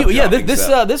 let's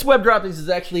this web droppings is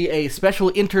actually a special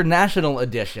international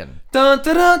edition. Dun,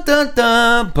 dun, dun, dun,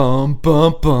 dun, bum,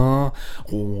 bum, bum.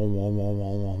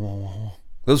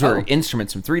 Those were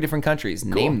instruments from 3 different countries.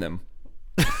 Cool. Name them.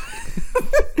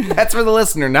 That's for the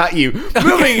listener, not you.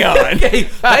 Moving on. Okay,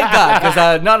 thank God,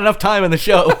 because not enough time in the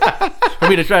show for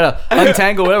me to try to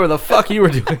untangle whatever the fuck you were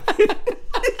doing.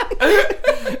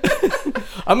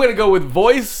 I'm going to go with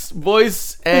voice,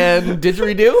 and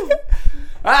didgeridoo.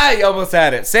 You almost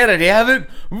had it. Santa, do you have it?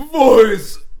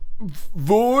 Voice.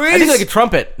 I think like a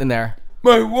trumpet in there.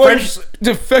 My wife's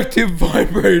defective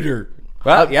vibrator.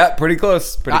 Well, yeah, pretty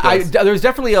close. There's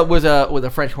definitely was a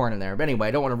French horn in there, but anyway,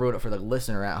 I don't want to ruin it for the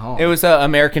listener at home. It was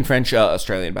American, French,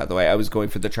 Australian. By the way, I was going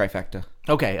for the trifecta.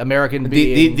 Okay, American.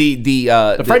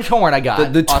 The French horn I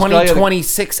got. The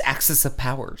 2026 Axis of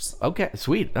Powers. Okay,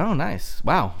 sweet. Oh, nice.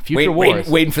 Wow, future wars.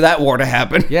 Waiting for that war to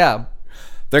happen. Yeah.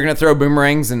 They're gonna throw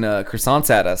boomerangs and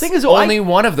croissants at us. Thing is, only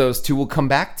one of those two will come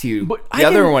back to you. The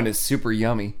other one is super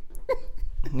yummy.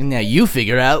 Now you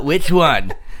figure out which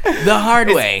one. The hard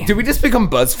way. Did we just become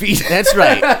BuzzFeed? That's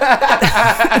right.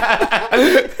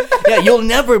 Yeah, you'll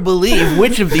never believe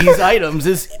which of these items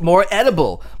is more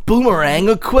edible. Boomerang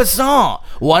or croissant.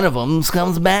 One of them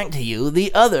comes back to you.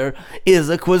 The other is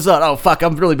a croissant. Oh, fuck,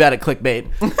 I'm really bad at clickbait.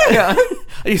 Yeah.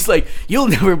 He's like, you'll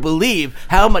never believe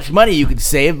how much money you could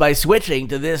save by switching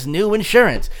to this new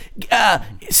insurance.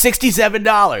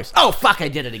 $67. Oh, fuck, I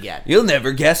did it again. You'll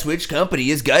never guess which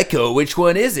company is Geico. Which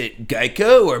one is it?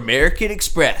 Geico or American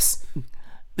Express?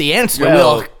 The answer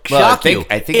will shock you.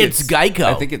 I think it's Geico.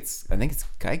 I think it's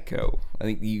Geico. I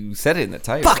think you said it in the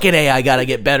title. Fucking A, I gotta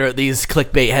get better at these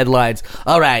clickbait headlines.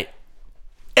 All right.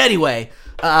 Anyway,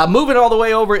 moving all the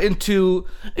way over into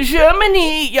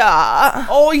Germany, yeah.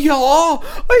 Oh, yeah.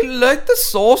 I like the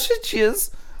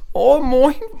sausages. Oh,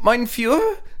 mein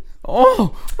Führer.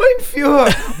 Oh, mein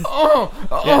Führer.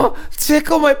 Oh,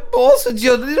 tickle my balls with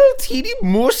your little teeny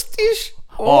mustache.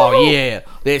 Oh, yeah.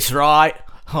 That's right.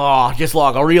 Oh, just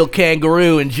like a real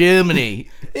kangaroo in Germany.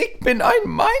 Ich bin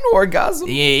mein Orgasm.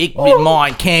 Yeah, ich bin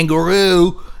mein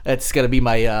kangaroo. That's going to be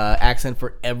my accent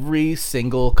for every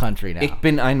single country now. Ich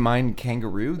bin mein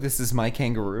kangaroo. This is my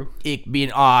kangaroo. Ich bin,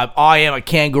 I am a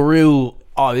kangaroo.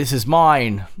 Oh, this is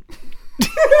mine.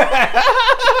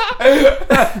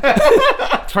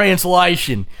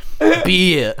 Translation.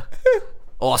 Beer.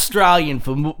 Australian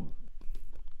for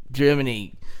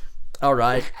Germany. All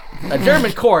right. A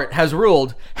German court has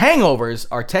ruled hangovers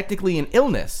are technically an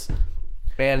illness.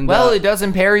 And, it does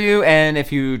impair you, and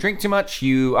if you drink too much,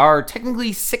 you are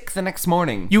technically sick the next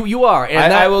morning. You are.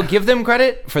 And I will give them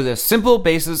credit for the simple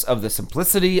basis of the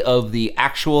simplicity of the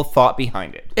actual thought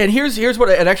behind it. And here's what,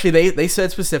 and actually they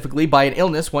said specifically, by an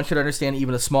illness, one should understand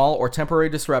even a small or temporary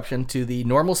disruption to the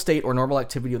normal state or normal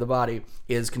activity of the body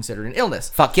is considered an illness.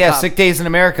 Fuck yeah, sick days in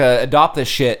America, adopt this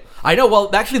shit. I know, well,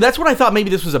 actually, that's what I thought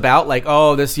maybe this was about, like,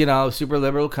 oh, this, super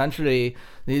liberal country,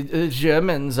 the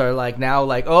Germans are like, now,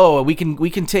 like, oh, we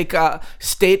can take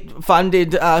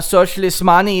state-funded socialist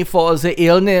money for the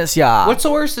illness, yeah. What's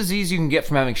the worst disease you can get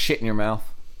from having shit in your mouth?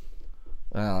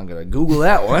 Well, I'm going to Google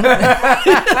that one.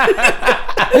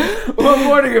 Well, I'm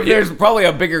wondering if there's probably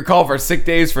a bigger call for sick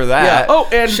days for that. Yeah. Oh,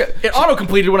 and it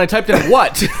auto-completed when I typed in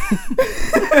what?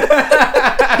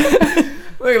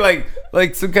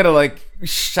 like some kind of like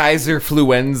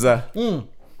Scheizerfluenza.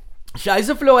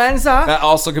 Scheizerfluenza? That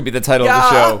also could be the title of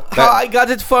the show. I got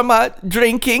it from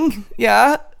drinking.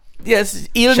 Yeah. Yes,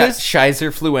 illness.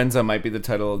 Scheizerfluenza might be the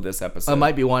title of this episode. It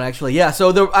might be one, actually. Yeah,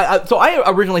 so I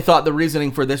originally thought the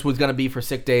reasoning for this was going to be for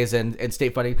sick days and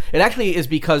state funding. It actually is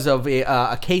because of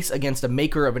a case against a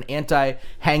maker of an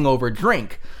anti-hangover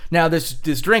drink. Now, this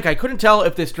drink, I couldn't tell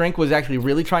if this drink was actually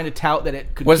really trying to tout that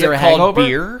it could cure a hangover. Was it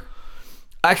called beer?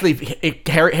 Actually,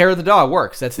 hair of the dog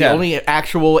works. That's the only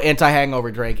actual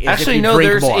anti-hangover drink. Actually, no.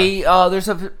 There's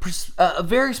a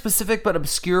very specific but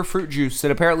obscure fruit juice that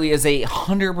apparently is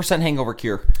 100% hangover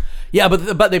cure. Yeah,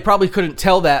 but they probably couldn't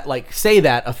tell that, like, say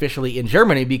that officially in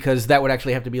Germany, because that would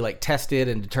actually have to be like tested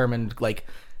and determined like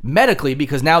medically.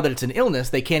 Because now that it's an illness,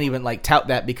 they can't even like tout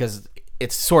that, because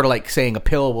it's sort of like saying a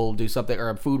pill will do something or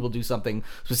a food will do something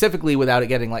specifically without it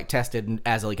getting like tested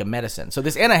as like a medicine. So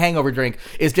this anti-hangover drink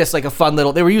is just like a fun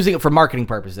little, they were using it for marketing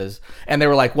purposes, and they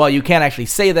were like, well, you can't actually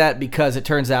say that because it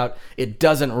turns out it's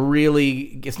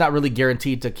not really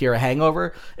guaranteed to cure a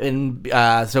hangover. And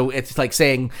so it's like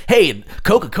saying, hey,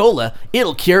 Coca-Cola,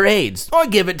 it'll cure AIDS. Or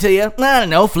give it to you. I don't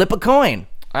know, flip a coin.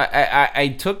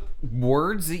 I took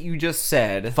words that you just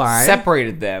said,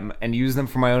 separated them, and used them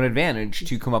for my own advantage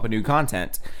to come up with new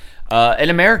content. In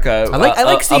America, I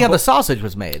like seeing how the sausage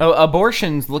was made.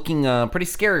 Abortion's looking pretty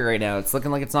scary right now. It's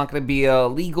looking like it's not going to be a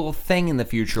legal thing in the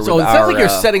future. So it sounds like you're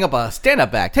setting up a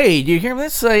stand-up act. Hey, do you hear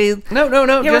this? No.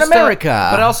 You're in America.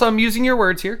 But also, I'm using your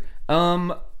words here.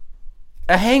 A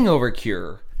hangover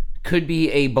cure could be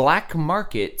a black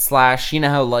market / you know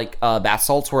how like bath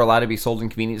salts were allowed to be sold in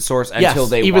convenience stores until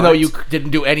they even though you didn't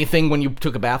do anything when you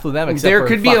took a bath with them. There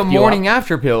could be a morning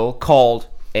after pill called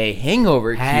a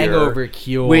hangover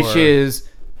cure, which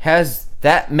has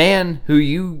that man who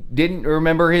you didn't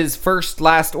remember his first,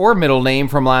 last, or middle name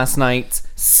from last night's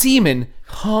semen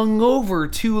hung over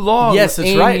too long. Yes, that's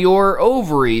in right. your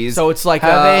ovaries. So it's like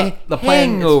the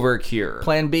hangover cure.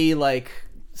 Plan B, like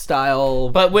style,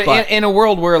 but in a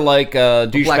world where like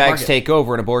douchebags take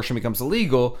over and abortion becomes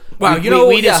illegal, wow,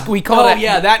 we call it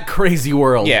that crazy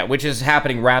world, which is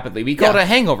happening rapidly. We call it a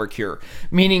hangover cure,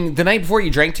 meaning the night before you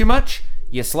drank too much,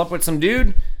 you slept with some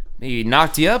dude, he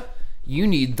knocked you up, you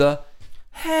need the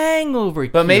hangover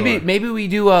cure. But maybe we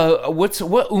do what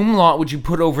umlaut would you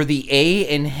put over the A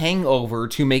in hangover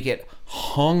to make it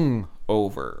hung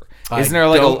over? Isn't there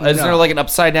like an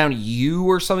upside down U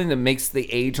or something that makes the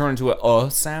A turn into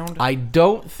a sound? I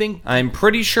don't think. I'm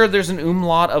pretty sure there's an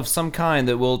umlaut of some kind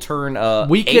that will turn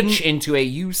H into a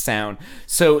U sound.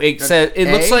 So it says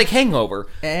it looks like hangover,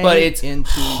 but it's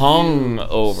hung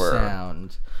over.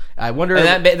 Sound. I wonder.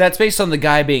 And that's based on the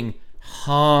guy being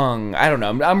hung. I don't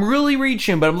know. I'm really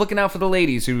reaching, but I'm looking out for the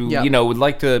ladies who would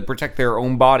like to protect their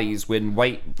own bodies when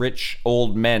white, rich,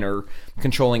 old men are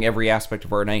controlling every aspect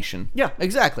of our nation. Yeah,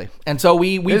 exactly. And so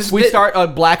we start a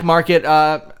black market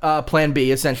plan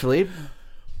B, essentially.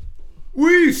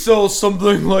 We sell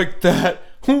something like that.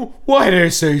 Why did I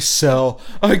say sell?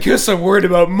 I guess I'm worried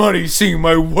about money seeing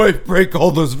my wife break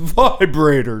all those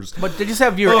vibrators. But they just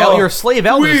have your slave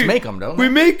elders make them, don't they? We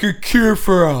make a cure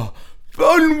for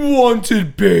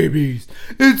unwanted babies.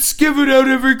 It's given out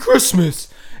every Christmas.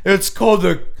 It's called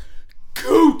a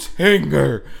coat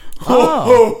hanger.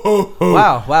 Oh.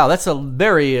 Wow, that's a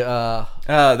very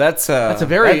that's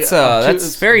very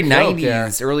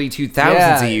 90s, early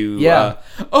 2000s of you. Yeah.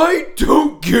 I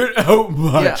don't get out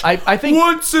much. Yeah, I think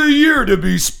once a year to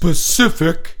be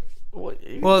specific.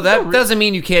 Well, that doesn't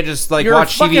mean you can't just like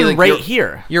watch TV like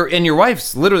here. Your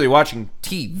wife's literally watching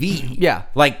TV. Yeah,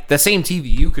 like the same TV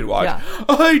you could watch. Yeah.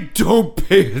 I don't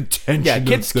pay attention. Yeah,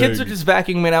 kids are just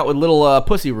vacuuming out with little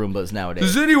pussy Roombas nowadays.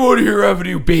 Does anyone here have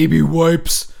any baby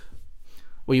wipes?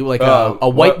 Were you like a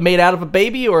wipe made out of a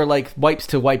baby, or like wipes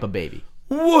to wipe a baby?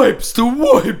 Wipes to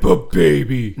wipe a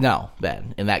baby. No,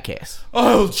 Ben, in that case.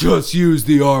 I'll just use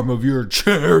the arm of your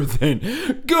chair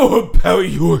then. Go about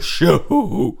your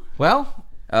show. Well,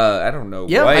 I don't know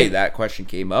why that question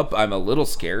came up. I'm a little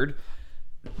scared.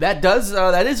 That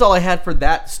is all I had for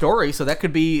that story, so that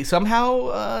could be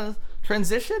somehow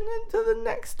transition into the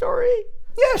next story.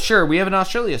 Yeah, sure. We have an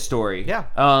Australia story. Yeah.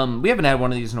 We haven't had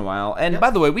one of these in a while. And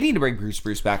by the way, we need to bring Bruce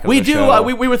back on the show.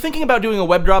 We do. We were thinking about doing a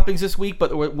web droppings this week, but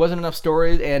there wasn't enough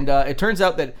stories. And it turns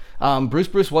out that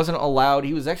Bruce wasn't allowed.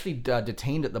 He was actually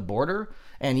detained at the border,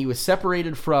 and he was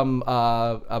separated from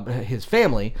his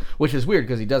family, which is weird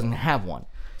because he doesn't have one.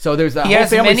 So there's a whole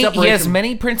family separation. He has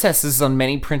many princesses on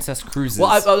many princess cruises.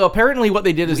 Well, apparently what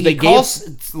they did is a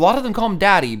lot of them call him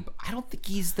daddy. But I don't think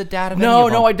he's the dad of any No,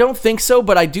 of them. I don't think so.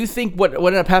 But I do think what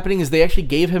ended up happening is they actually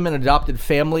gave him an adopted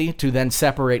family to then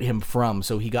separate him from.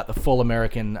 So he got the full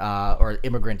American or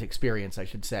immigrant experience, I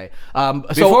should say.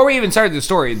 Before we even started the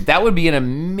story, that would be an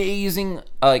amazing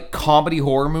comedy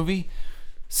horror movie.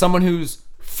 Someone who's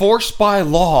forced by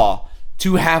law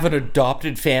to have an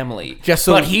adopted family.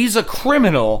 But he's a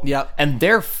criminal. Yep. And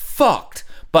they're fucked.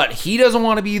 But he doesn't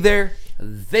want to be there.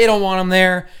 They don't want him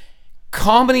there.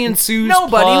 Comedy ensues.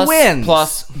 Nobody wins.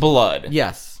 Plus blood.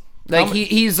 Yes. Like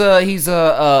he's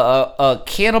a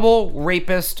cannibal,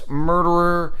 rapist,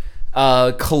 murderer,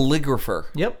 calligrapher.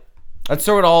 Yep. Let's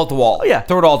throw it all at the wall. Oh, yeah.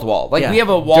 Throw it all at the wall. Like, Yeah. we have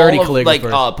a wall Dirty of, like,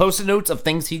 calligrapher. Post-it notes of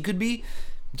things he could be.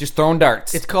 Just throwing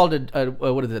darts. It's called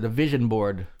what is it? A vision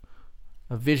board.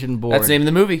 A vision board. That's the name of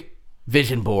the movie.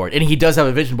 Vision board, and he does have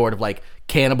a vision board of like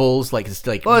cannibals, like it's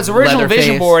like. Well, his original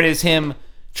vision Leatherface. board is him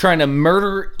trying to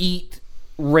murder, eat,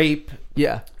 rape,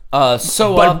 Yeah.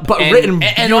 sew But- up, but and, written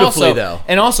and beautifully, also, though.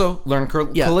 and also learn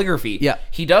Yeah. calligraphy. Yeah.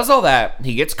 He does all that.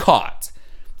 He gets caught,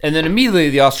 and then immediately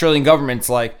the Australian government's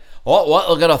like, "Oh, what?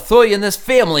 We're gonna throw you in this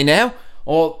family now.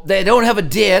 Or they don't have a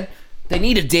dad. They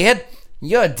need a dad.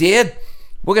 You're a dad.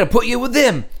 We're gonna put you with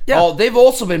them." Yeah. Oh, they've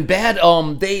also been bad.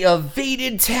 They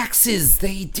evaded taxes.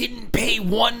 They didn't pay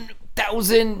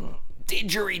 1,000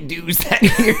 didgeridoos that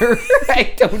year.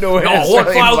 I don't know what Australian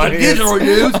 1,000 money is.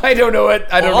 didgeridoos? I don't know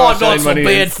what. I don't know what Australian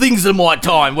money is. things in my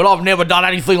time, but I've never done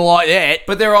anything like that.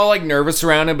 But they're all like nervous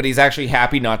around him, but he's actually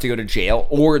happy not to go to jail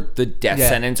or the death Yeah.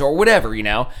 sentence or whatever, you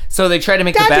know. So they try to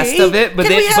make the best of it. But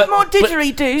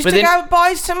then,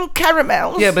 buy some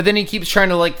caramels? yeah, but then he keeps trying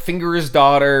to like finger his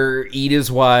daughter, eat his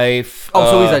wife.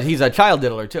 Oh, so he's a child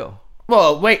diddler too.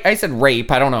 Well, wait, I said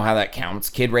rape. I don't know how that counts.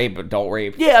 Kid rape, adult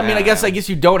rape. Yeah, I mean, I guess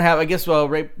you don't have. I guess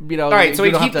rape. You know. All right, so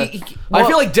you he don't keep- have to- he- I well-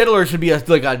 feel like diddler should be that's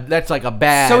like a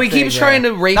bad. So he thing keeps there. trying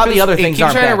to rape. Not his, the other he things keeps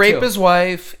aren't trying to bad, rape too. his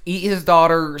wife, eat his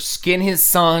daughter, skin his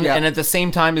son, Yeah. and at the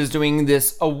same time is doing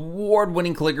this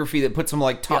award-winning calligraphy that puts him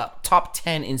like top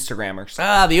 10 Instagrammers.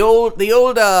 the old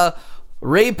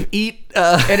rape eat.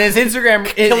 And his Instagram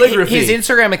Calligraphy. his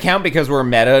Instagram account, because we're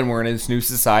meta and we're in this new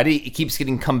society, it keeps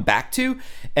getting come back to.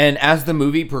 And as the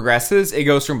movie progresses, it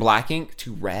goes from black ink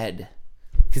to red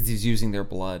because he's using their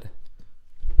blood.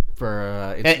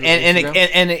 For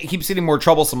And it keeps getting more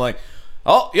troublesome. Like,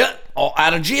 oh yeah,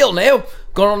 out of jail now.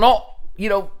 Gonna not,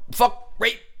 fuck,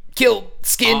 rape, kill,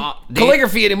 skin,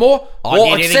 calligraphy anymore.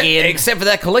 did it again. Except for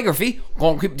that calligraphy,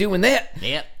 gonna keep doing that.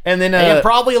 Yep. And then and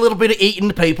probably a little bit of eating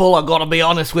to people. I gotta be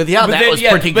honest with you, that then- was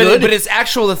yeah, pretty but, good. But it's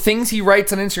actual the things he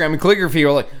writes on Instagram and calligraphy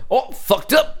are like, oh,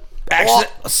 fucked up. Actually,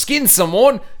 skinned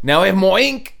someone. Now I have more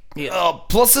ink.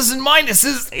 Pluses and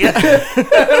minuses.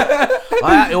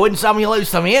 You win some, you lose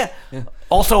some. Yeah.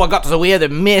 Also, I got to wear the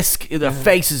mask. The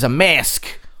face is a mask.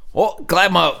 Well,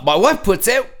 glad my wife puts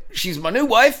out. She's my new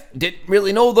wife. Didn't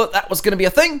really know that was going to be a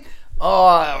thing.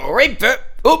 Raped her.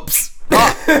 Oops.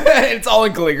 It's all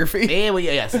in calligraphy. Yeah, well,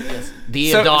 yes.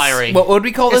 Dear diary. What would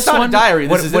we call It's this not a one? diary,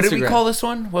 this is what did we Instagram. call this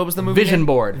one? What was the movie Vision name?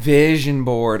 board. Vision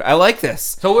board. I like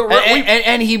this. So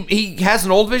and he has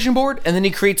an old vision board, and then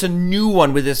he creates a new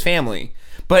one with his family.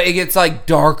 But it gets like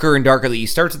darker and darker. He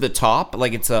starts at the top,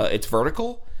 like it's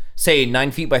vertical, say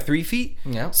 9 feet by 3 feet.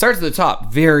 Yeah. Starts at the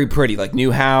top, very pretty, like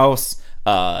new house.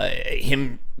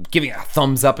 Him giving a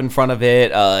thumbs up in front of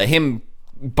it. Him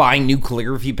buying new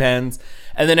calligraphy pens.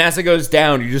 And then as it goes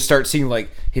down, you just start seeing like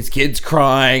his kids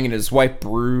crying and his wife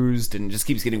bruised, and it just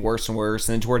keeps getting worse and worse.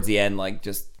 And then towards the end, like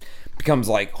just becomes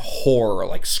like horror,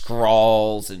 like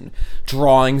scrawls and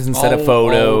drawings instead of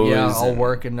photos. Yeah, all and-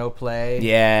 work and no play.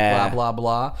 Yeah. Blah,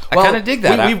 blah, blah. I kind of dig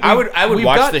that. I would we've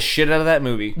watch got- the shit out of that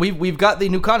movie. We've got the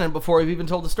new content before we've even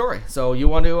told the story. So you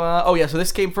want to... so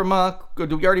this came from...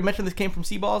 did we already mention this came from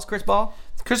Seaballs, Chris Ball?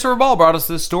 Christopher Ball brought us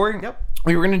this story. Yep.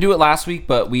 We were going to do it last week,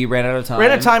 but we ran out of time. Ran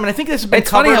out of time, and I think this has been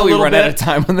It's funny covered how a we little run bit. out of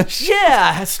time on this show.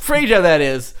 Yeah, it's strange how that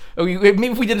is. Maybe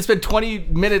if we didn't spend 20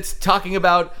 minutes talking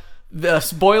about the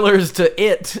spoilers to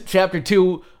It, Chapter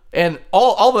 2, and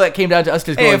all of that came down to us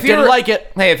just going, didn't like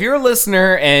it. Hey, if you're a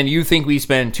listener and you think we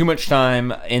spend too much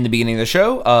time in the beginning of the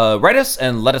show, write us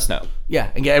and let us know.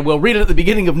 Yeah, and we'll read it at the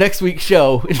beginning of next week's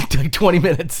show in like 20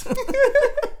 minutes.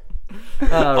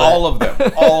 All of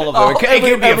them. All of them. It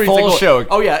could be a full single- show.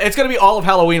 Oh, yeah, it's going to be all of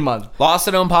Halloween month. Lost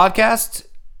and Own Podcast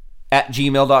at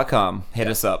gmail.com. Hit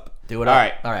us up. Do it All up.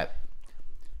 right. All right.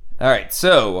 All right,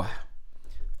 so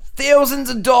thousands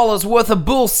of dollars worth of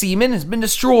bull semen has been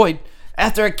destroyed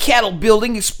after a cattle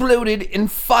building exploded in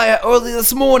fire early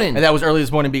this morning. And that was early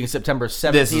this morning, being September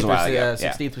 17th This is or wild, yeah.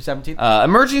 16th or 17th.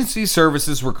 Emergency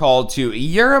services were called to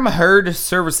Urim Herd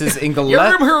Services in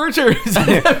Gillette. It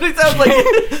definitely sounds like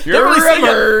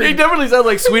he definitely sounds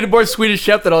like Swedish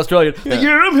chef that Australian.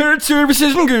 Urim Herd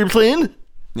Services in Gippsland.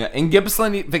 Yeah, in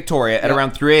Gippsland, Victoria, at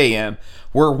around 3 a.m.,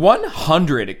 where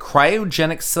 100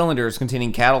 cryogenic cylinders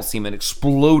containing cattle semen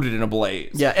exploded in a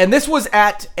blaze. Yeah, and this was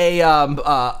at a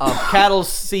cattle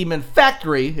semen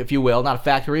factory, if you will, not a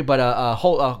factory, but a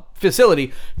whole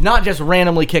facility, not just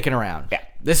randomly kicking around. Yeah.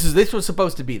 This was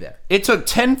supposed to be there. It took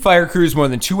 10 fire crews more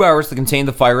than 2 hours to contain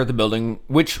the fire at the building,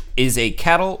 which is a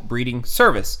cattle breeding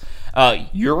service.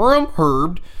 Urim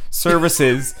Herd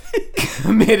Services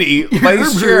Committee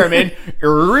Vice Chairman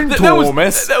Aaron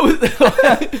Thomas.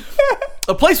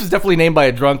 A place was definitely named by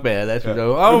a drunk man. That's what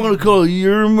I'm going to call it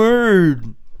Urim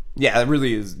Herd. Yeah, it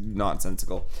really is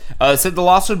nonsensical. Said the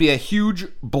loss would be a huge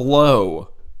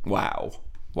blow. Wow.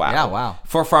 Yeah, wow.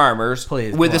 For farmers,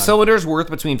 with the cylinders worth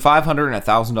between $500 and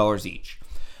 $1,000 each.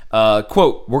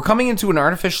 Quote, we're coming into an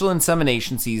artificial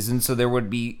insemination season, so there would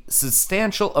be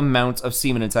substantial amounts of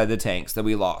semen inside the tanks that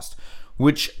we lost,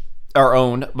 which are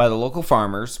owned by the local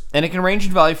farmers, and it can range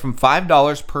in value from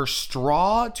 $5 per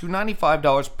straw to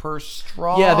 $95 per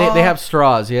straw. Yeah, they have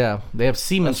straws, yeah. They have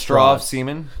semen straw of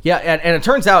semen. Yeah, and it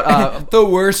turns out... the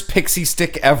worst pixie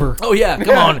stick ever. Oh, yeah,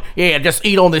 come on. Yeah, just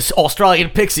eat on this Australian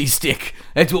pixie stick.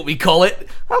 That's what we call it.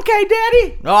 Okay,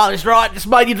 Daddy. Oh, that's right. Just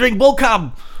made you drink bull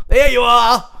cum. There you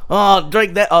are. Oh,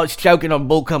 drink that. Oh, it's choking on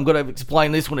bull cum. Got to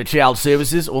explain this one to child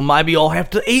services, or maybe I'll have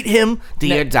to eat him to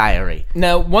your diary.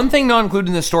 Now, one thing not included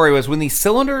in the story was when the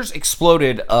cylinders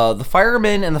exploded, the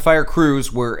firemen and the fire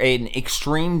crews were in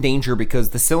extreme danger because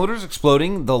the cylinders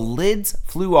exploding, the lids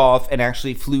flew off and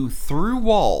actually flew through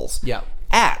walls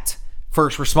at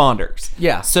first responders.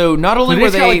 Yeah. So not only were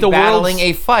they battling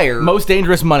a fire, most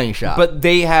dangerous money shot, but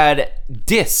they had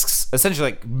discs,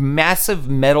 essentially like massive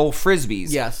metal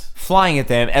frisbees. Yes. Flying at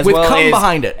them, as with well cum as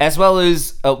behind it, as well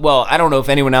as well, I don't know if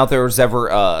anyone out there has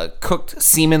ever cooked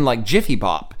semen like Jiffy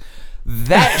Pop.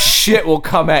 That shit will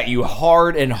come at you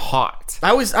hard and hot.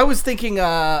 I was thinking,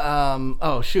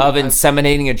 oh shoot, of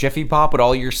inseminating a Jiffy Pop with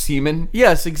all your semen.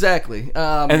 Yes, exactly.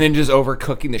 And then just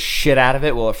overcooking the shit out of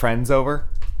it while a friend's over.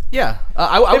 Yeah,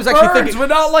 I was actually thinking, but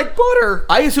not like butter.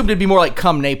 I assumed it'd be more like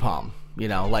cum napalm. You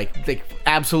know, like they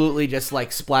absolutely just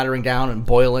like splattering down and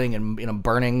boiling and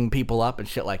burning people up and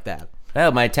shit like that.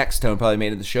 Well, my text tone probably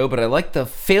made it the show, but I like the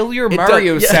failure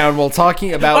Mario sound while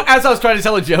talking about... As I was trying to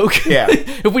tell a joke. Yeah.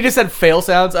 If we just said fail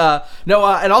sounds.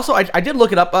 And also I did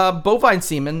look it up. Bovine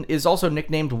semen is also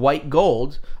nicknamed white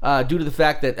gold due to the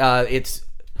fact that it's...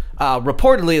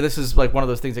 reportedly, this is like one of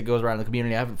those things that goes around in the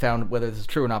community. I haven't found whether this is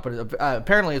true or not, but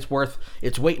apparently it's worth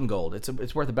its weight in gold.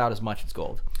 It's worth about as much as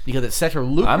gold because it's such a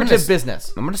lucrative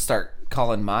business. I'm going to start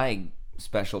calling my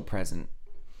special present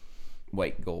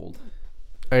white gold.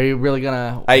 Are you really going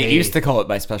to... I used to call it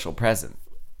my special present.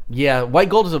 Yeah, white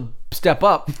gold is a step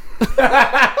up.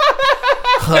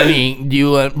 Honey, do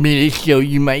you want me to show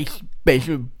you my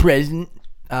special present?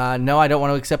 No, I don't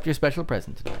want to accept your special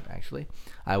present today, actually.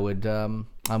 I would... I'm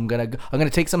gonna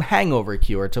take some hangover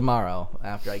cure tomorrow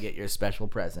after I get your special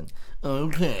present.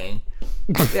 Okay.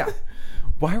 Yeah.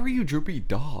 Why were you droopy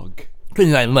dog?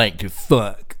 Because I like to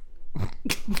fuck.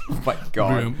 Oh my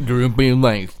god. Droopy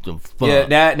likes to fuck.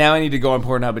 Yeah. Now I need to go on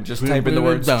Pornhub and just type in the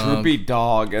words droopy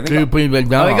dog. I think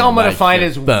all I'm gonna find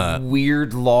is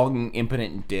weird, long,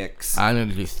 impotent dicks. I'm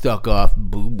gonna just suck off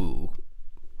boo boo.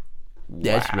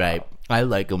 That's right. I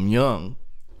like them young.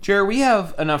 Jared, we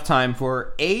have enough time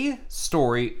for a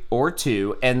story or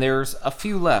two, and there's a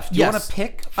few left. Do you want to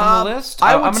pick from the list?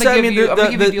 I would say.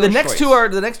 The next two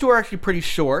are actually pretty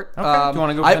short. Okay. Do you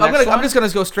want to go? For the next one? I'm just gonna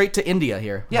go straight to India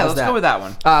here. Yeah, let's go with that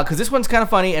one. Because this one's kind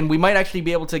of funny, and we might actually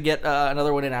be able to get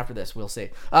another one in after this. We'll see.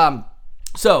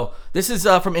 So this is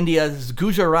from India. This is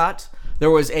Gujarat. There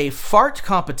was a fart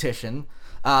competition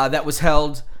that was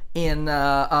held in.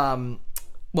 It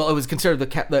was considered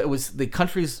it was the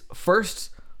country's first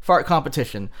fart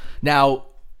competition. Now,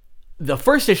 the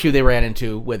first issue they ran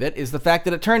into with it is the fact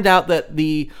that it turned out that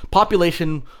the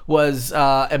population was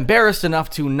embarrassed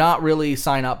enough to not really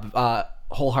sign up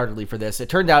wholeheartedly for this. It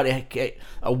turned out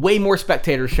way more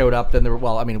spectators showed up than there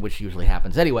were, which usually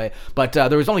happens anyway, but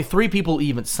there was only 3 people who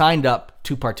even signed up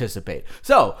to participate.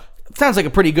 So, it sounds like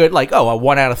a pretty good, a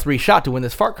 1 out of 3 shot to win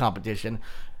this fart competition.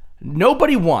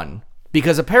 Nobody won,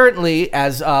 because apparently,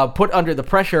 as put under the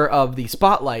pressure of the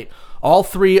spotlight, all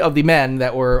 3 of the men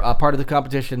that were part of the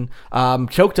competition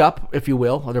choked up, if you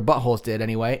will, or their buttholes did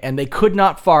anyway, and they could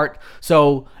not fart,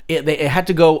 so it had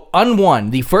to go unwon.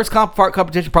 The first fart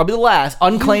competition, probably the last,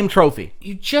 unclaimed trophy.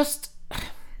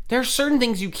 There are certain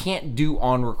things you can't do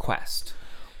on request.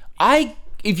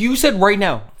 If you said right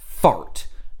now, fart,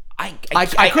 I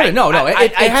couldn't. No.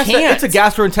 It's a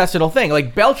gastrointestinal thing.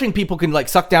 Like belching, people can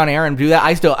suck down air and do that.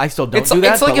 I still don't do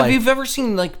that. It's like if you've ever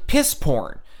seen piss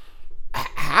porn.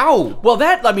 How? Well,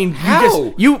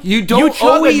 how? You don't chug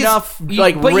always enough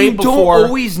but you don't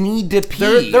always need to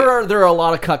pee. There are a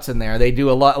lot of cuts in there. They do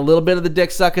a little bit of the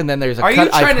dick sucking, then there's a cut. Are you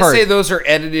trying to say those are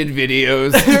edited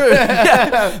videos?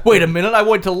 Yeah. Wait a minute, I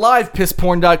went to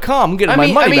livepissporn.com. I'm getting my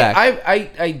money back.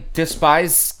 I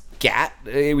despise scat.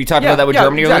 We talked about that with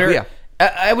Germany earlier.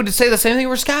 Yeah. I would say the same thing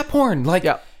with scat porn.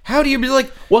 How do you be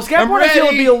like, well, skateboard I feel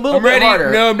would be a little bit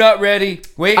harder. No, I'm not ready.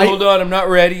 Wait, hold on, I'm not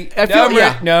ready. I feel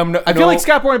like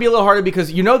skateboard would be a little harder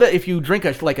because you know that if you drink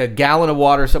a gallon of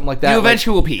water or something like that, you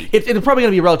eventually will pee. It's probably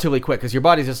going to be relatively quick because your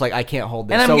body's just like, I can't hold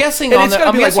this. And I'm guessing on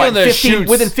those shoots,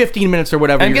 within 15 minutes or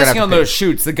whatever. I'm guessing on those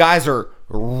shoots, the guys are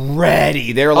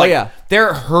ready. They're like,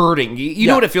 they're hurting. You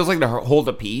know what it feels like to hold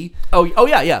a pee? Oh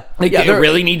yeah. Like it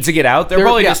really needs to get out. They're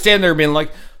probably just standing there being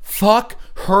like, fuck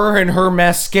her and her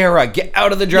mascara, get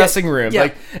out of the dressing room.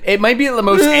 Like, it might be the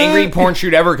most angry porn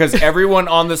shoot ever because everyone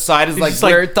on the side is like,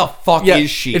 where the fuck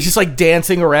is she? It's just like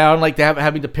dancing around, like they're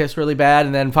having to piss really bad,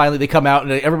 and then finally they come out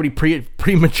and everybody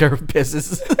premature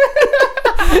pisses.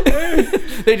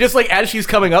 They just like, as she's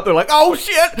coming up, they're like, oh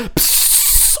shit,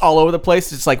 psst, all over the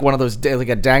place. It's like one of those, like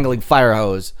a dangling fire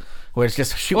hose. Where it's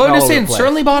just shooting all over the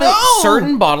place.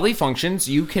 Certain bodily functions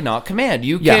you cannot command.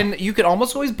 You can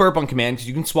almost always burp on command because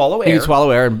you can swallow air. You can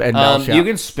swallow air and belch out. You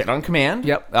can spit on command.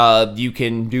 Yep.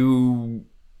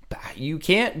 You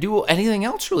can't do anything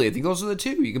else really. I think those are the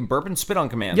two. You can burp and spit on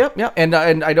command. Yep. And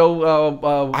I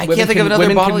know I can't think of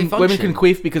another bodily function. Women can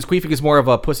queef because queefing is more of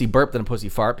a pussy burp than a pussy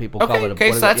fart. People call it.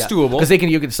 Okay, so that's doable because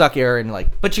you can suck air and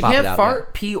like. But you can't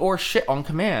fart, pee, or shit on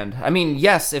command. I mean,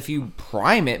 yes, if you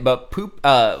prime it, but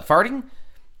farting.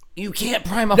 You can't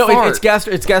prime a fart. No, it's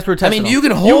gastrointestinal. I mean, you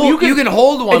can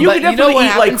hold one, but you know what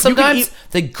happens sometimes?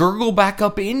 They gurgle back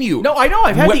up in you. No, I know.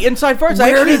 I've had the inside farts.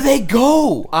 Where do they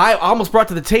go? I almost brought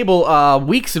to the table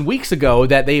weeks and weeks ago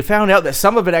that they found out that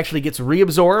some of it actually gets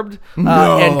reabsorbed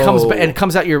and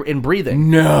comes out in breathing.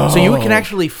 No. So you can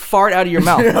actually fart out of your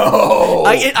mouth. No.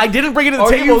 I didn't bring it to the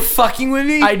table. Are you fucking with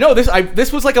me? I know this.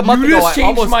 This was like a month ago. You just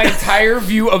changed my entire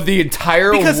view of the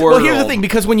entire world. Well, here's the thing.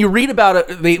 Because when you read about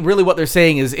it, really what they're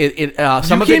saying is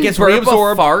some of it gets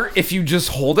reabsorbed. A fart if you just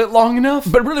hold it long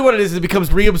enough. But really, what it is it becomes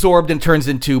reabsorbed and turns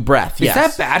into breath. Is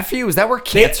that bad for you? Is that where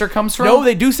cancer comes from? No,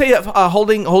 they do say that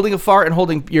holding a fart and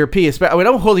holding your pee is bad. I mean,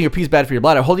 not holding your pee is bad for your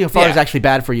bladder. Holding a fart is actually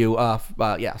bad for you.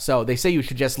 So they say you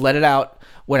should just let it out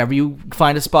whenever you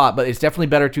find a spot, but it's definitely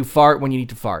better to fart when you need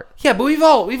to fart. Yeah, but we've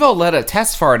all let a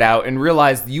test fart out and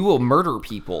realized you will murder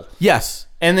people. Yes.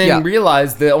 And then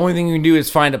realize the only thing you can do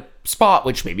is find a spot,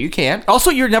 which maybe you can't.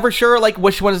 Also, you're never sure like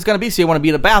which one it's going to be, so you want to be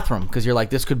in a bathroom because you're like,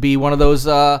 this could be one of those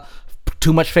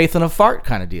too much faith in a fart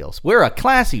kind of deals. We're a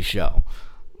classy show.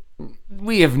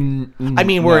 We have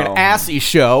we're an assy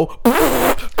show. We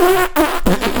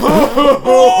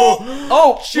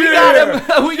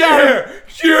got him.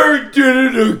 Jared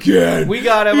did it again. We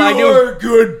got him. You're a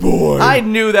good boy. I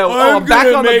knew that. I'm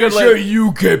back on the good sure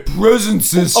you get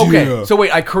presents this year. Okay, so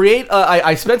wait.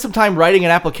 I spent some time writing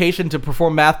an application to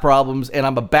perform math problems, and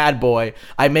I'm a bad boy.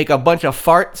 I make a bunch of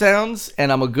fart sounds,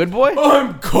 and I'm a good boy.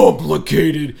 I'm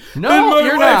complicated. No, and my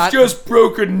you're wife not. just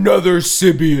broke another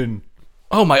Sybian.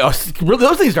 Oh my! Really,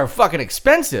 those things are fucking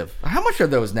expensive. How much are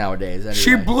those nowadays? Anyway?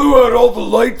 She blew out all the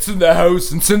lights in the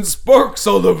house and sent sparks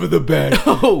all over the bed.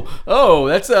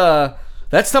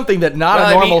 That's something that not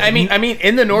a normal. I mean,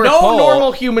 in the North Pole, no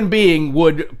normal human being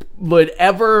would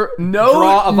ever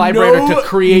draw a vibrator to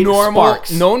create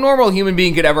sparks. No normal human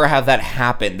being could ever have that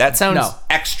happen. That sounds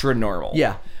extra normal.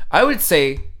 Yeah, I would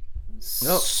say.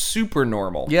 Super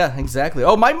normal. Yeah, exactly.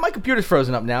 Oh, my computer's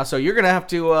frozen up now, so you're gonna have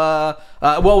to.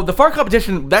 Well, the fart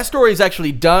competition, that story is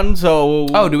actually done. So.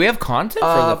 Oh, do we have content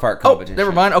for the fart competition? Oh,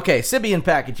 never mind. Okay, Sybian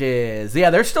packages. Yeah,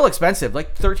 they're still expensive,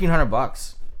 like $1,300.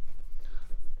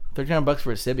 $1,300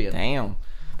 for a Sybian. Damn.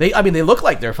 They look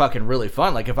like they're fucking really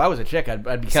fun. Like if I was a chick,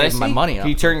 I'd be saving my money up. Can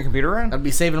you turn your computer around? I'd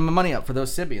be saving my money up for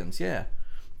those Sybians. Yeah.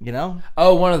 You know?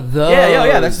 Oh, one of those.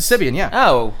 Yeah. That's a Sybian. Yeah.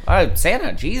 Oh,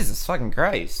 Santa. Jesus fucking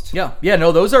Christ. Yeah.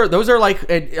 No, those are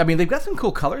like. I mean, they've got some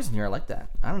cool colors in here. I like that.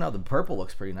 I don't know. The purple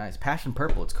looks pretty nice. Passion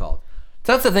purple, it's called.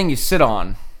 So that's the thing you sit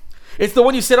on. It's the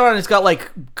one you sit on, and it's got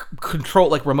like control,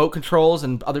 like remote controls,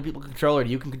 and other people control it, or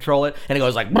you can control it, and it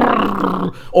goes like,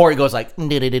 or it goes like.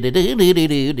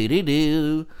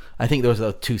 I think those are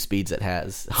the two speeds it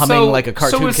has. Humming like a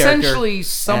cartoon character. So essentially,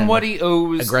 somebody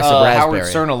owes Howard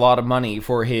Stern a lot of money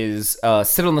for his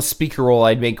sit on the speaker roll,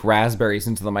 I'd make raspberries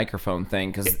into the microphone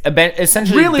thing. Because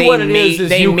essentially,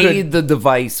 they made the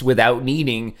device without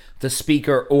needing the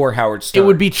speaker or Howard Stern. It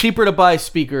would be cheaper to buy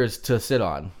speakers to sit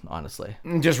on, honestly.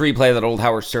 Just replay that old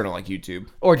Howard Stern on like YouTube.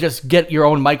 Or just get your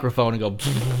own microphone and go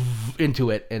into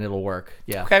it, and it'll work.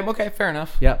 Yeah. Okay, fair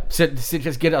enough. Yeah.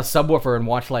 Just get a subwoofer and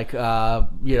watch like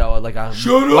like a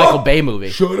Michael Bay movie.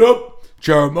 Shut up,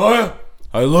 Jeremiah.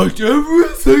 I liked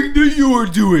everything that you were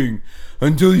doing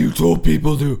until you told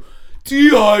people to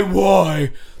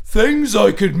DIY things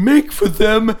I could make for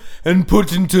them and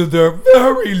put into their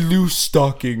very loose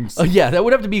stockings. Yeah, that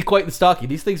would have to be quite the stocking.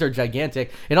 These things are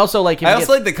gigantic. And also, like... I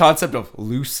also like the concept of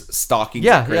loose stockings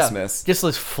at Christmas. Just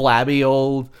this flabby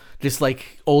old, just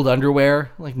like old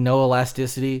underwear, like no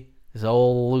elasticity. This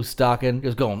old loose stocking.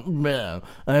 Just going, man,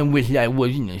 I wish I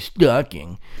wasn't a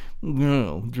stocking.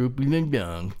 No, drooping the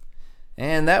dung.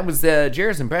 And that was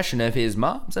Jared's impression of his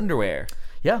mom's underwear.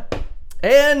 Yeah.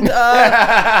 And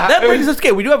that brings us...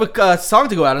 Okay, we do have a song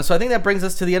to go out on, so I think that brings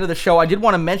us to the end of the show. I did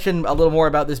want to mention a little more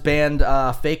about this band,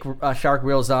 Fake Shark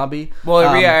Real Zombie. Well,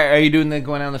 are you doing the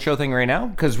going on the show thing right now?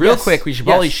 Because real quick, we should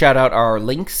probably shout out our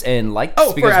links and likes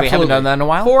because we haven't done that in a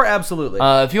while. Absolutely.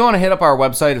 If you want to hit up our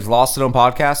website, it's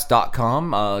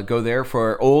lostandhomepodcast.com. Go there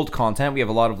for old content. We have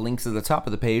a lot of links at the top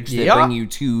of the page that bring you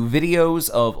to videos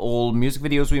of old music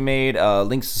videos we made,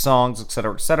 links to songs,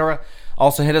 etc., etc.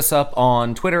 Also, hit us up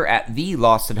on Twitter at The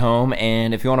Lost at Home,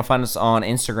 and if you want to find us on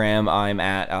Instagram, I'm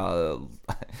at.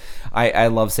 I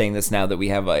love saying this now that we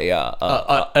have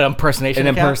an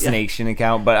impersonation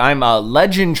account, but I'm a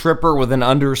Legend Tripper with an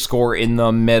underscore in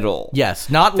the middle.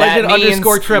 Yes, not Legend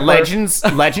underscore Tripper.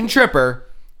 Legend Tripper.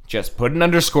 Just put an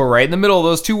underscore right in the middle of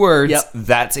those two words. Yep.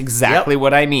 That's exactly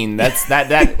what I mean. That's that.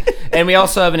 And we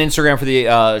also have an Instagram for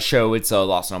the show. It's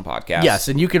Lost and Home Podcast. Yes,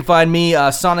 and you can find me,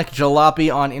 Sonic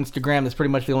Jalopy, on Instagram. That's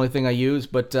pretty much the only thing I use.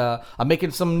 But I'm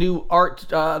making some new art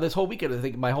this whole weekend. I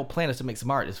think my whole plan is to make some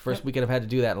art. It's the first weekend I've had to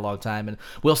do that in a long time. And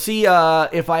we'll see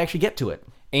if I actually get to it.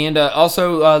 And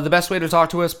also, the best way to talk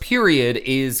to us, period,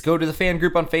 is go to the fan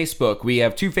group on Facebook. We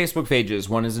have 2 Facebook pages.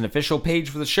 One is an official page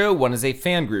for the show. One is a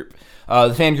fan group.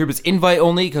 The fan group is invite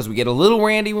only because we get a little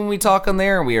randy when we talk on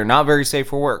there, and we are not very safe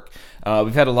for work.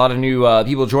 We've had a lot of new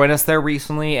people join us there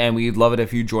recently, and we'd love it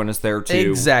if you join us there, too.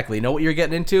 Exactly. Know what you're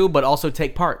getting into, but also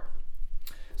take part.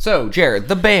 So, Jared,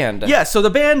 the band. Yeah, so the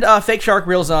band Fake Shark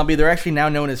Real Zombie, they're actually now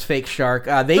known as Fake Shark.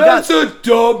 That's a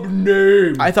dumb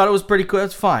name. I thought it was pretty cool.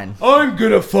 That's fine. I'm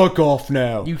gonna fuck off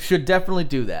now. You should definitely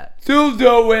do that.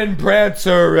 Dildo and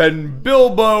Prancer and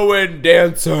Bilbo and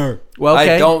Dancer. Well,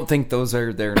 okay. I don't think those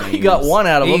are their names. You got one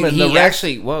out of them, and the rest...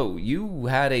 Actually, whoa, you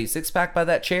had a 6-pack by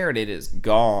that chair, and it is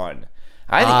gone.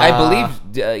 I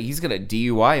believe he's going to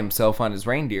DUI himself on his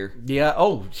reindeer. Yeah.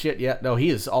 Oh, shit. Yeah. No, he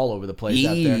is all over the place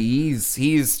out there.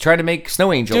 He's trying to make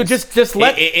snow angels. Dude, just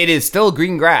let... It is still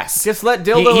green grass. Just let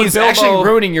Dildo and Bilbo... He's actually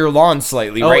ruining your lawn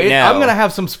slightly right now. I'm going to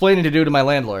have some splaining to do to my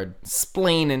landlord.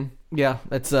 Splaining. Yeah,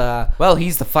 that's... Well,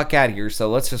 he's the fuck out of here, so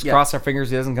let's just cross our fingers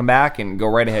he doesn't come back and go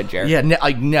right ahead, Jared. Yeah,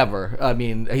 never. I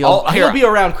mean, he'll be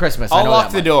around Christmas. I'll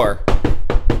lock the door.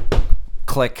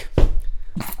 Click.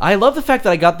 I love the fact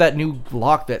that I got that new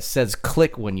lock that says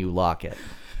click when you lock it.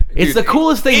 It's the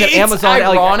coolest thing that Amazon... It's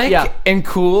ironic and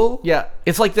cool. Yeah,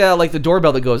 it's like the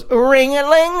doorbell that goes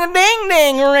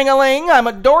ring-a-ling-a-ding-ding, ring-a-ling, I'm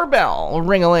a doorbell,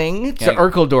 ring-a-ling. It's an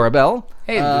Urkel doorbell.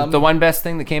 Hey, the one best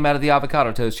thing that came out of the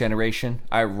avocado toast generation,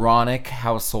 ironic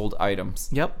household items.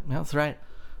 Yep, that's right.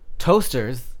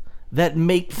 Toasters that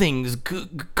make things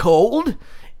cold.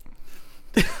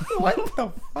 What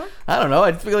the fuck? I don't know.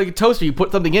 I feel like a toaster. You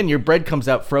put something in, your bread comes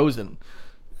out frozen.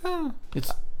 Oh.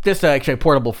 It's just actually a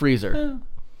portable freezer. Oh.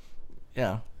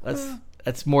 Yeah,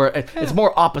 that's more. It's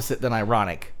more opposite than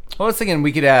ironic. Well, I was thinking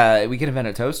we could invent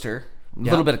a toaster. A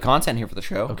little bit of content here for the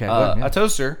show. Okay, a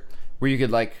toaster where you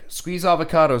could like squeeze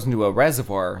avocados into a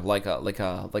reservoir, like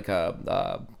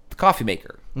a coffee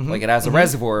maker. Like it has a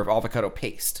reservoir of avocado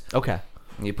paste. Okay.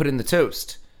 And you put it in the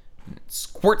toast. And it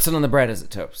squirts it on the bread as it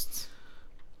toasts.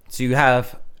 So you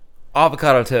have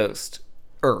avocado toast.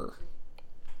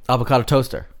 Avocado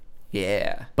toaster.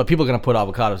 Yeah. But people are going to put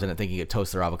avocados in it thinking you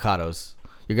toast their avocados.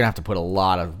 You're going to have to put a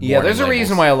lot of... Yeah, there's a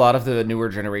reason why a lot of the newer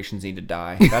generations need to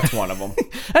die. That's one of them.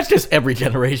 That's just every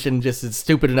generation. Just it's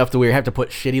stupid enough to where you have to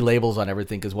put shitty labels on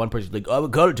everything because one person's like,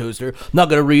 avocado toaster. I'm not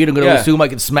going to read. I'm going to assume I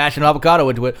can smash an avocado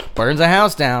into it. Burns a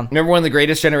house down. Remember when the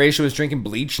greatest generation was drinking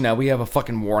bleach? Now we have a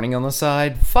fucking warning on the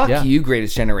side. Fuck you,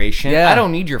 greatest generation. Yeah. I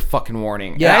don't need your fucking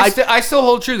warning. Yeah, I still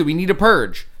hold true that we need a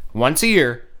purge. Once a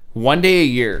year. 1 day a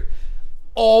year.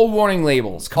 All warning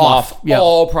labels come off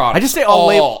all products. I just say all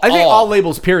labels. I say all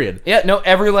labels, period. Yeah, no,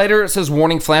 every lighter it says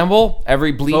warning flammable.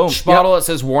 Every bleach bottle it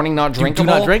says warning not drinkable.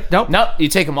 Do not drink? Nope. No, you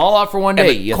take them all off for 1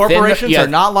 day. Corporations are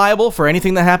not liable for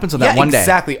anything that happens on that 1 day.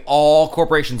 Exactly. All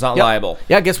corporations not liable.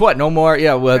 Yeah, guess what? No more.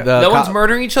 Yeah, no one's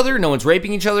murdering each other. No one's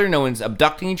raping each other. No one's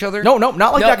abducting each other. No, not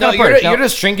like that kind of purge. You're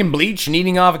just drinking bleach and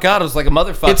eating avocados like a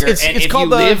motherfucker. It's if you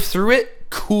live through it,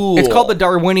 cool. It's called the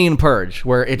Darwinian purge,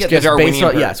 where it's just based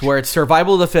on where it's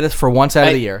survival of the fittest for once out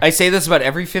of the year. I say this about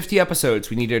every 50 episodes.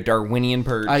 We need a Darwinian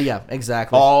purge. Yeah,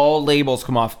 exactly. All labels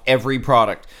come off every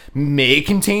product. May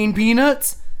contain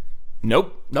peanuts.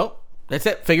 Nope. That's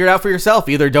it. Figure it out for yourself.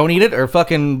 Either don't eat it or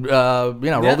fucking, roll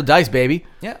the dice, baby.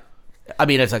 Yeah. I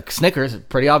mean, it's like Snickers. It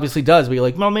pretty obviously does. But you're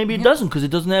like, well, maybe it doesn't because it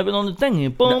doesn't have it on the thing.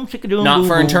 Boom, chickadoom. Not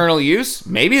for internal use.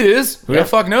 Maybe it is. Who the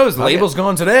fuck knows? The label's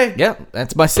gone today. Yeah,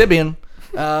 that's my Sybian.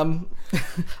 I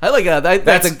like that.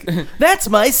 That's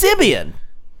my Sybian.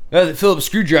 The Phillips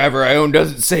screwdriver I own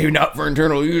doesn't say not for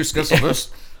internal use because I'll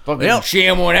just fucking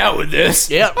sham one out with this.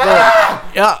 Yeah.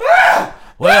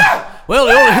 Well,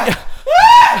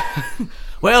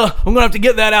 well, I'm gonna have to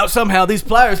get that out somehow. These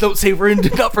pliers don't say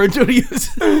not for internal use.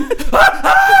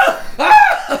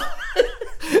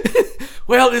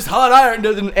 Well, this hot iron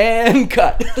doesn't and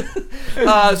cut.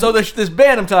 So this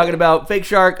band I'm talking about, Fake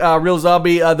Shark, Real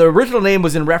Zombie. The original name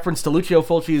was in reference to Lucio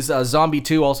Fulci's Zombie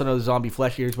 2, also known as Zombie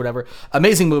Flesh Eaters, whatever.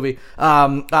 Amazing movie.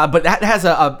 But that has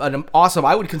an awesome,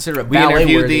 I would consider it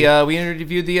ballet worthy. We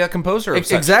interviewed the composer. Of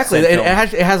exactly. It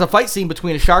has a fight scene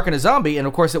between a shark and a zombie, and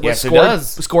of course it was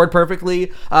scored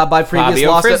perfectly by previous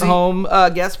Fabio Lost Frizzi. at Home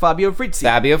guest Fabio Frizzi.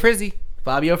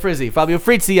 Fabio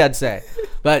Frizzi, I'd say.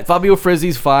 But Fabio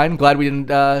Frizzi's fine. Glad we didn't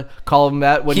call him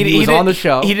that when he was on the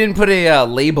show. He didn't put a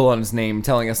label on his name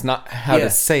telling us not how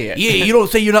to say it. Yeah, you don't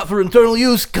say you're not for internal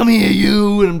use. Come here,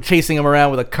 you. And I'm chasing him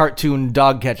around with a cartoon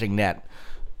dog catching net.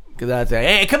 Because I'd say,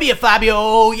 hey, come here, Fabio.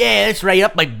 Oh, yeah, it's right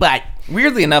up my butt.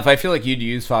 Weirdly enough, I feel like you'd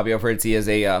use Fabio Frizzi as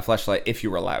a fleshlight if you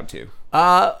were allowed to.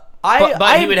 But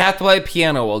he would have to play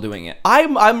piano while doing it.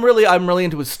 I'm really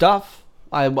into his stuff.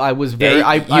 I was very.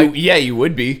 You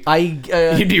would be.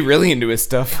 You'd be really into his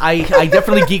stuff. I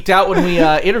definitely geeked out when we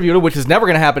interviewed him, which is never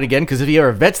going to happen again. Because if he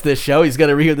ever vets this show, he's going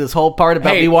to rehear this whole part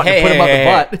about me wanting to put him on the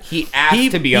butt. He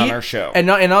asked to be on our show, and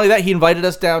not only that, he invited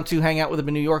us down to hang out with him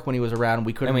in New York when he was around.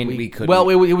 We couldn't. we couldn't. Well,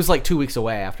 it was like 2 weeks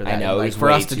away after that. I know. Like, it was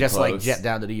for us to just close. like jet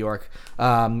down to New York.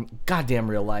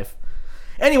 Goddamn real life.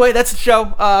 Anyway, that's the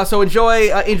show. So enjoy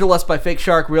Angel Lust by Fake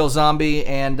Shark, Real Zombie,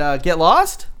 and get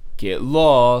lost. Get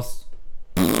lost.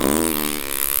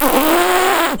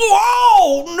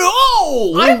 Whoa!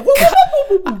 No! I'm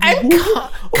coming.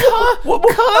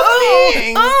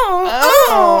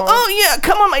 Oh, yeah!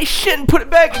 Come on my shit and put it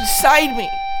back inside me.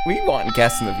 We want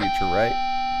guests in the future, right?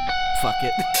 Fuck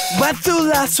it. Went through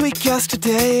last week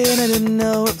yesterday, and I didn't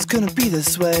know it was gonna be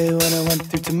this way. When I went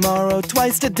through tomorrow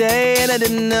twice today, and I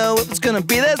didn't know it was gonna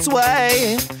be this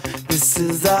way. This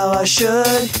is how I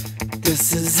should.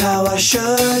 This is how I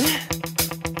should.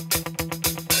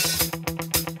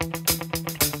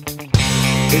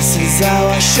 This is how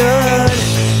I should.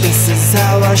 This is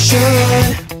how I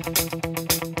should.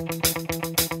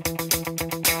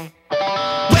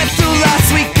 Went through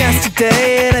last week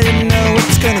yesterday, and I didn't know it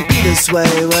was gonna be this way.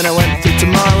 When I went through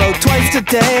tomorrow twice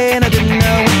today, and I didn't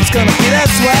know it was gonna be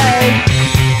this way.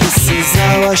 This is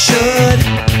how I should.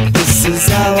 This is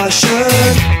how I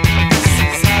should. This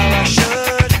is how I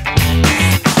should.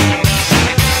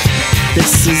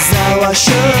 This is how I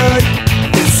should.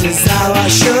 This is how I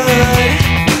should.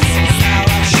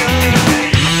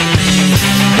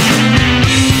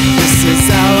 This is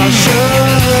how I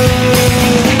should.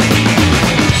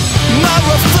 My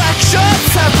reflections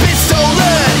have been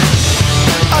stolen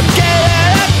again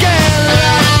and again,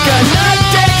 like an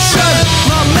addiction.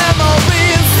 My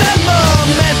memories and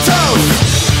mementos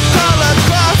all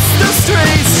across the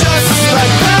streets, just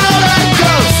like powder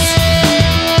ghosts.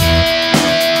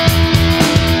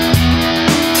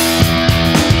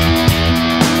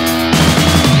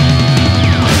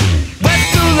 Went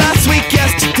through last week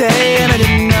yesterday, and I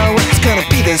didn't know it was gonna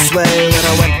be this way. When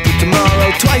I went through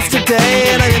tomorrow twice today,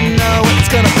 and I didn't know it was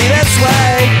gonna be this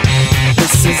way.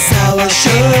 This is how I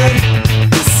should.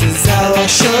 This is how I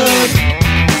should.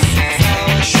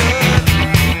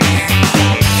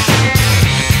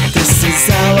 This is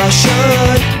how I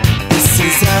should. This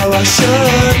is how I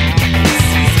should.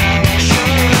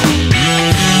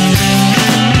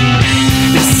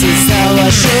 This is how I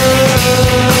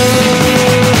should.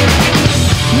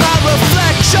 My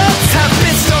reflections have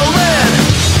been stolen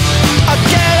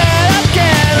again and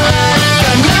again, like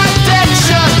an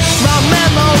addiction. My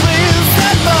memories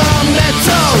and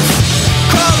mementos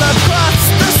crawl across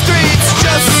the streets,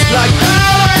 just like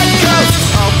powder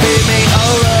ghosts. Oh, beat me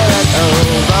over and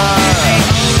over.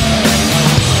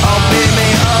 Oh, beat me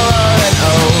over and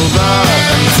over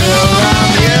until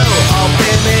I'm you. Oh,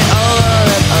 beat me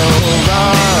over and over.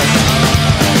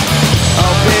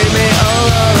 Oh, beat me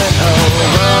over and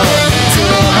over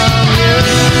until I'm you.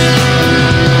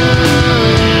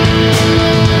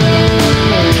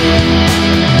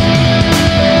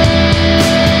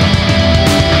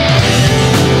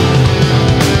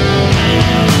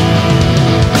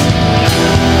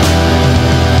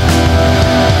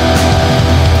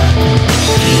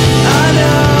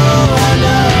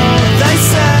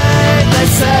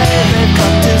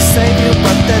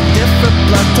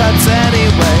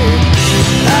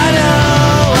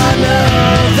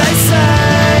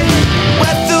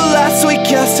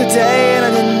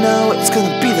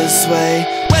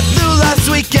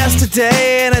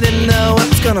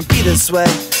 gonna be this way.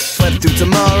 Went through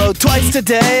tomorrow twice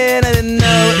today, and I didn't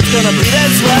know it's gonna be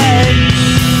this way.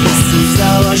 This is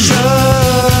how I show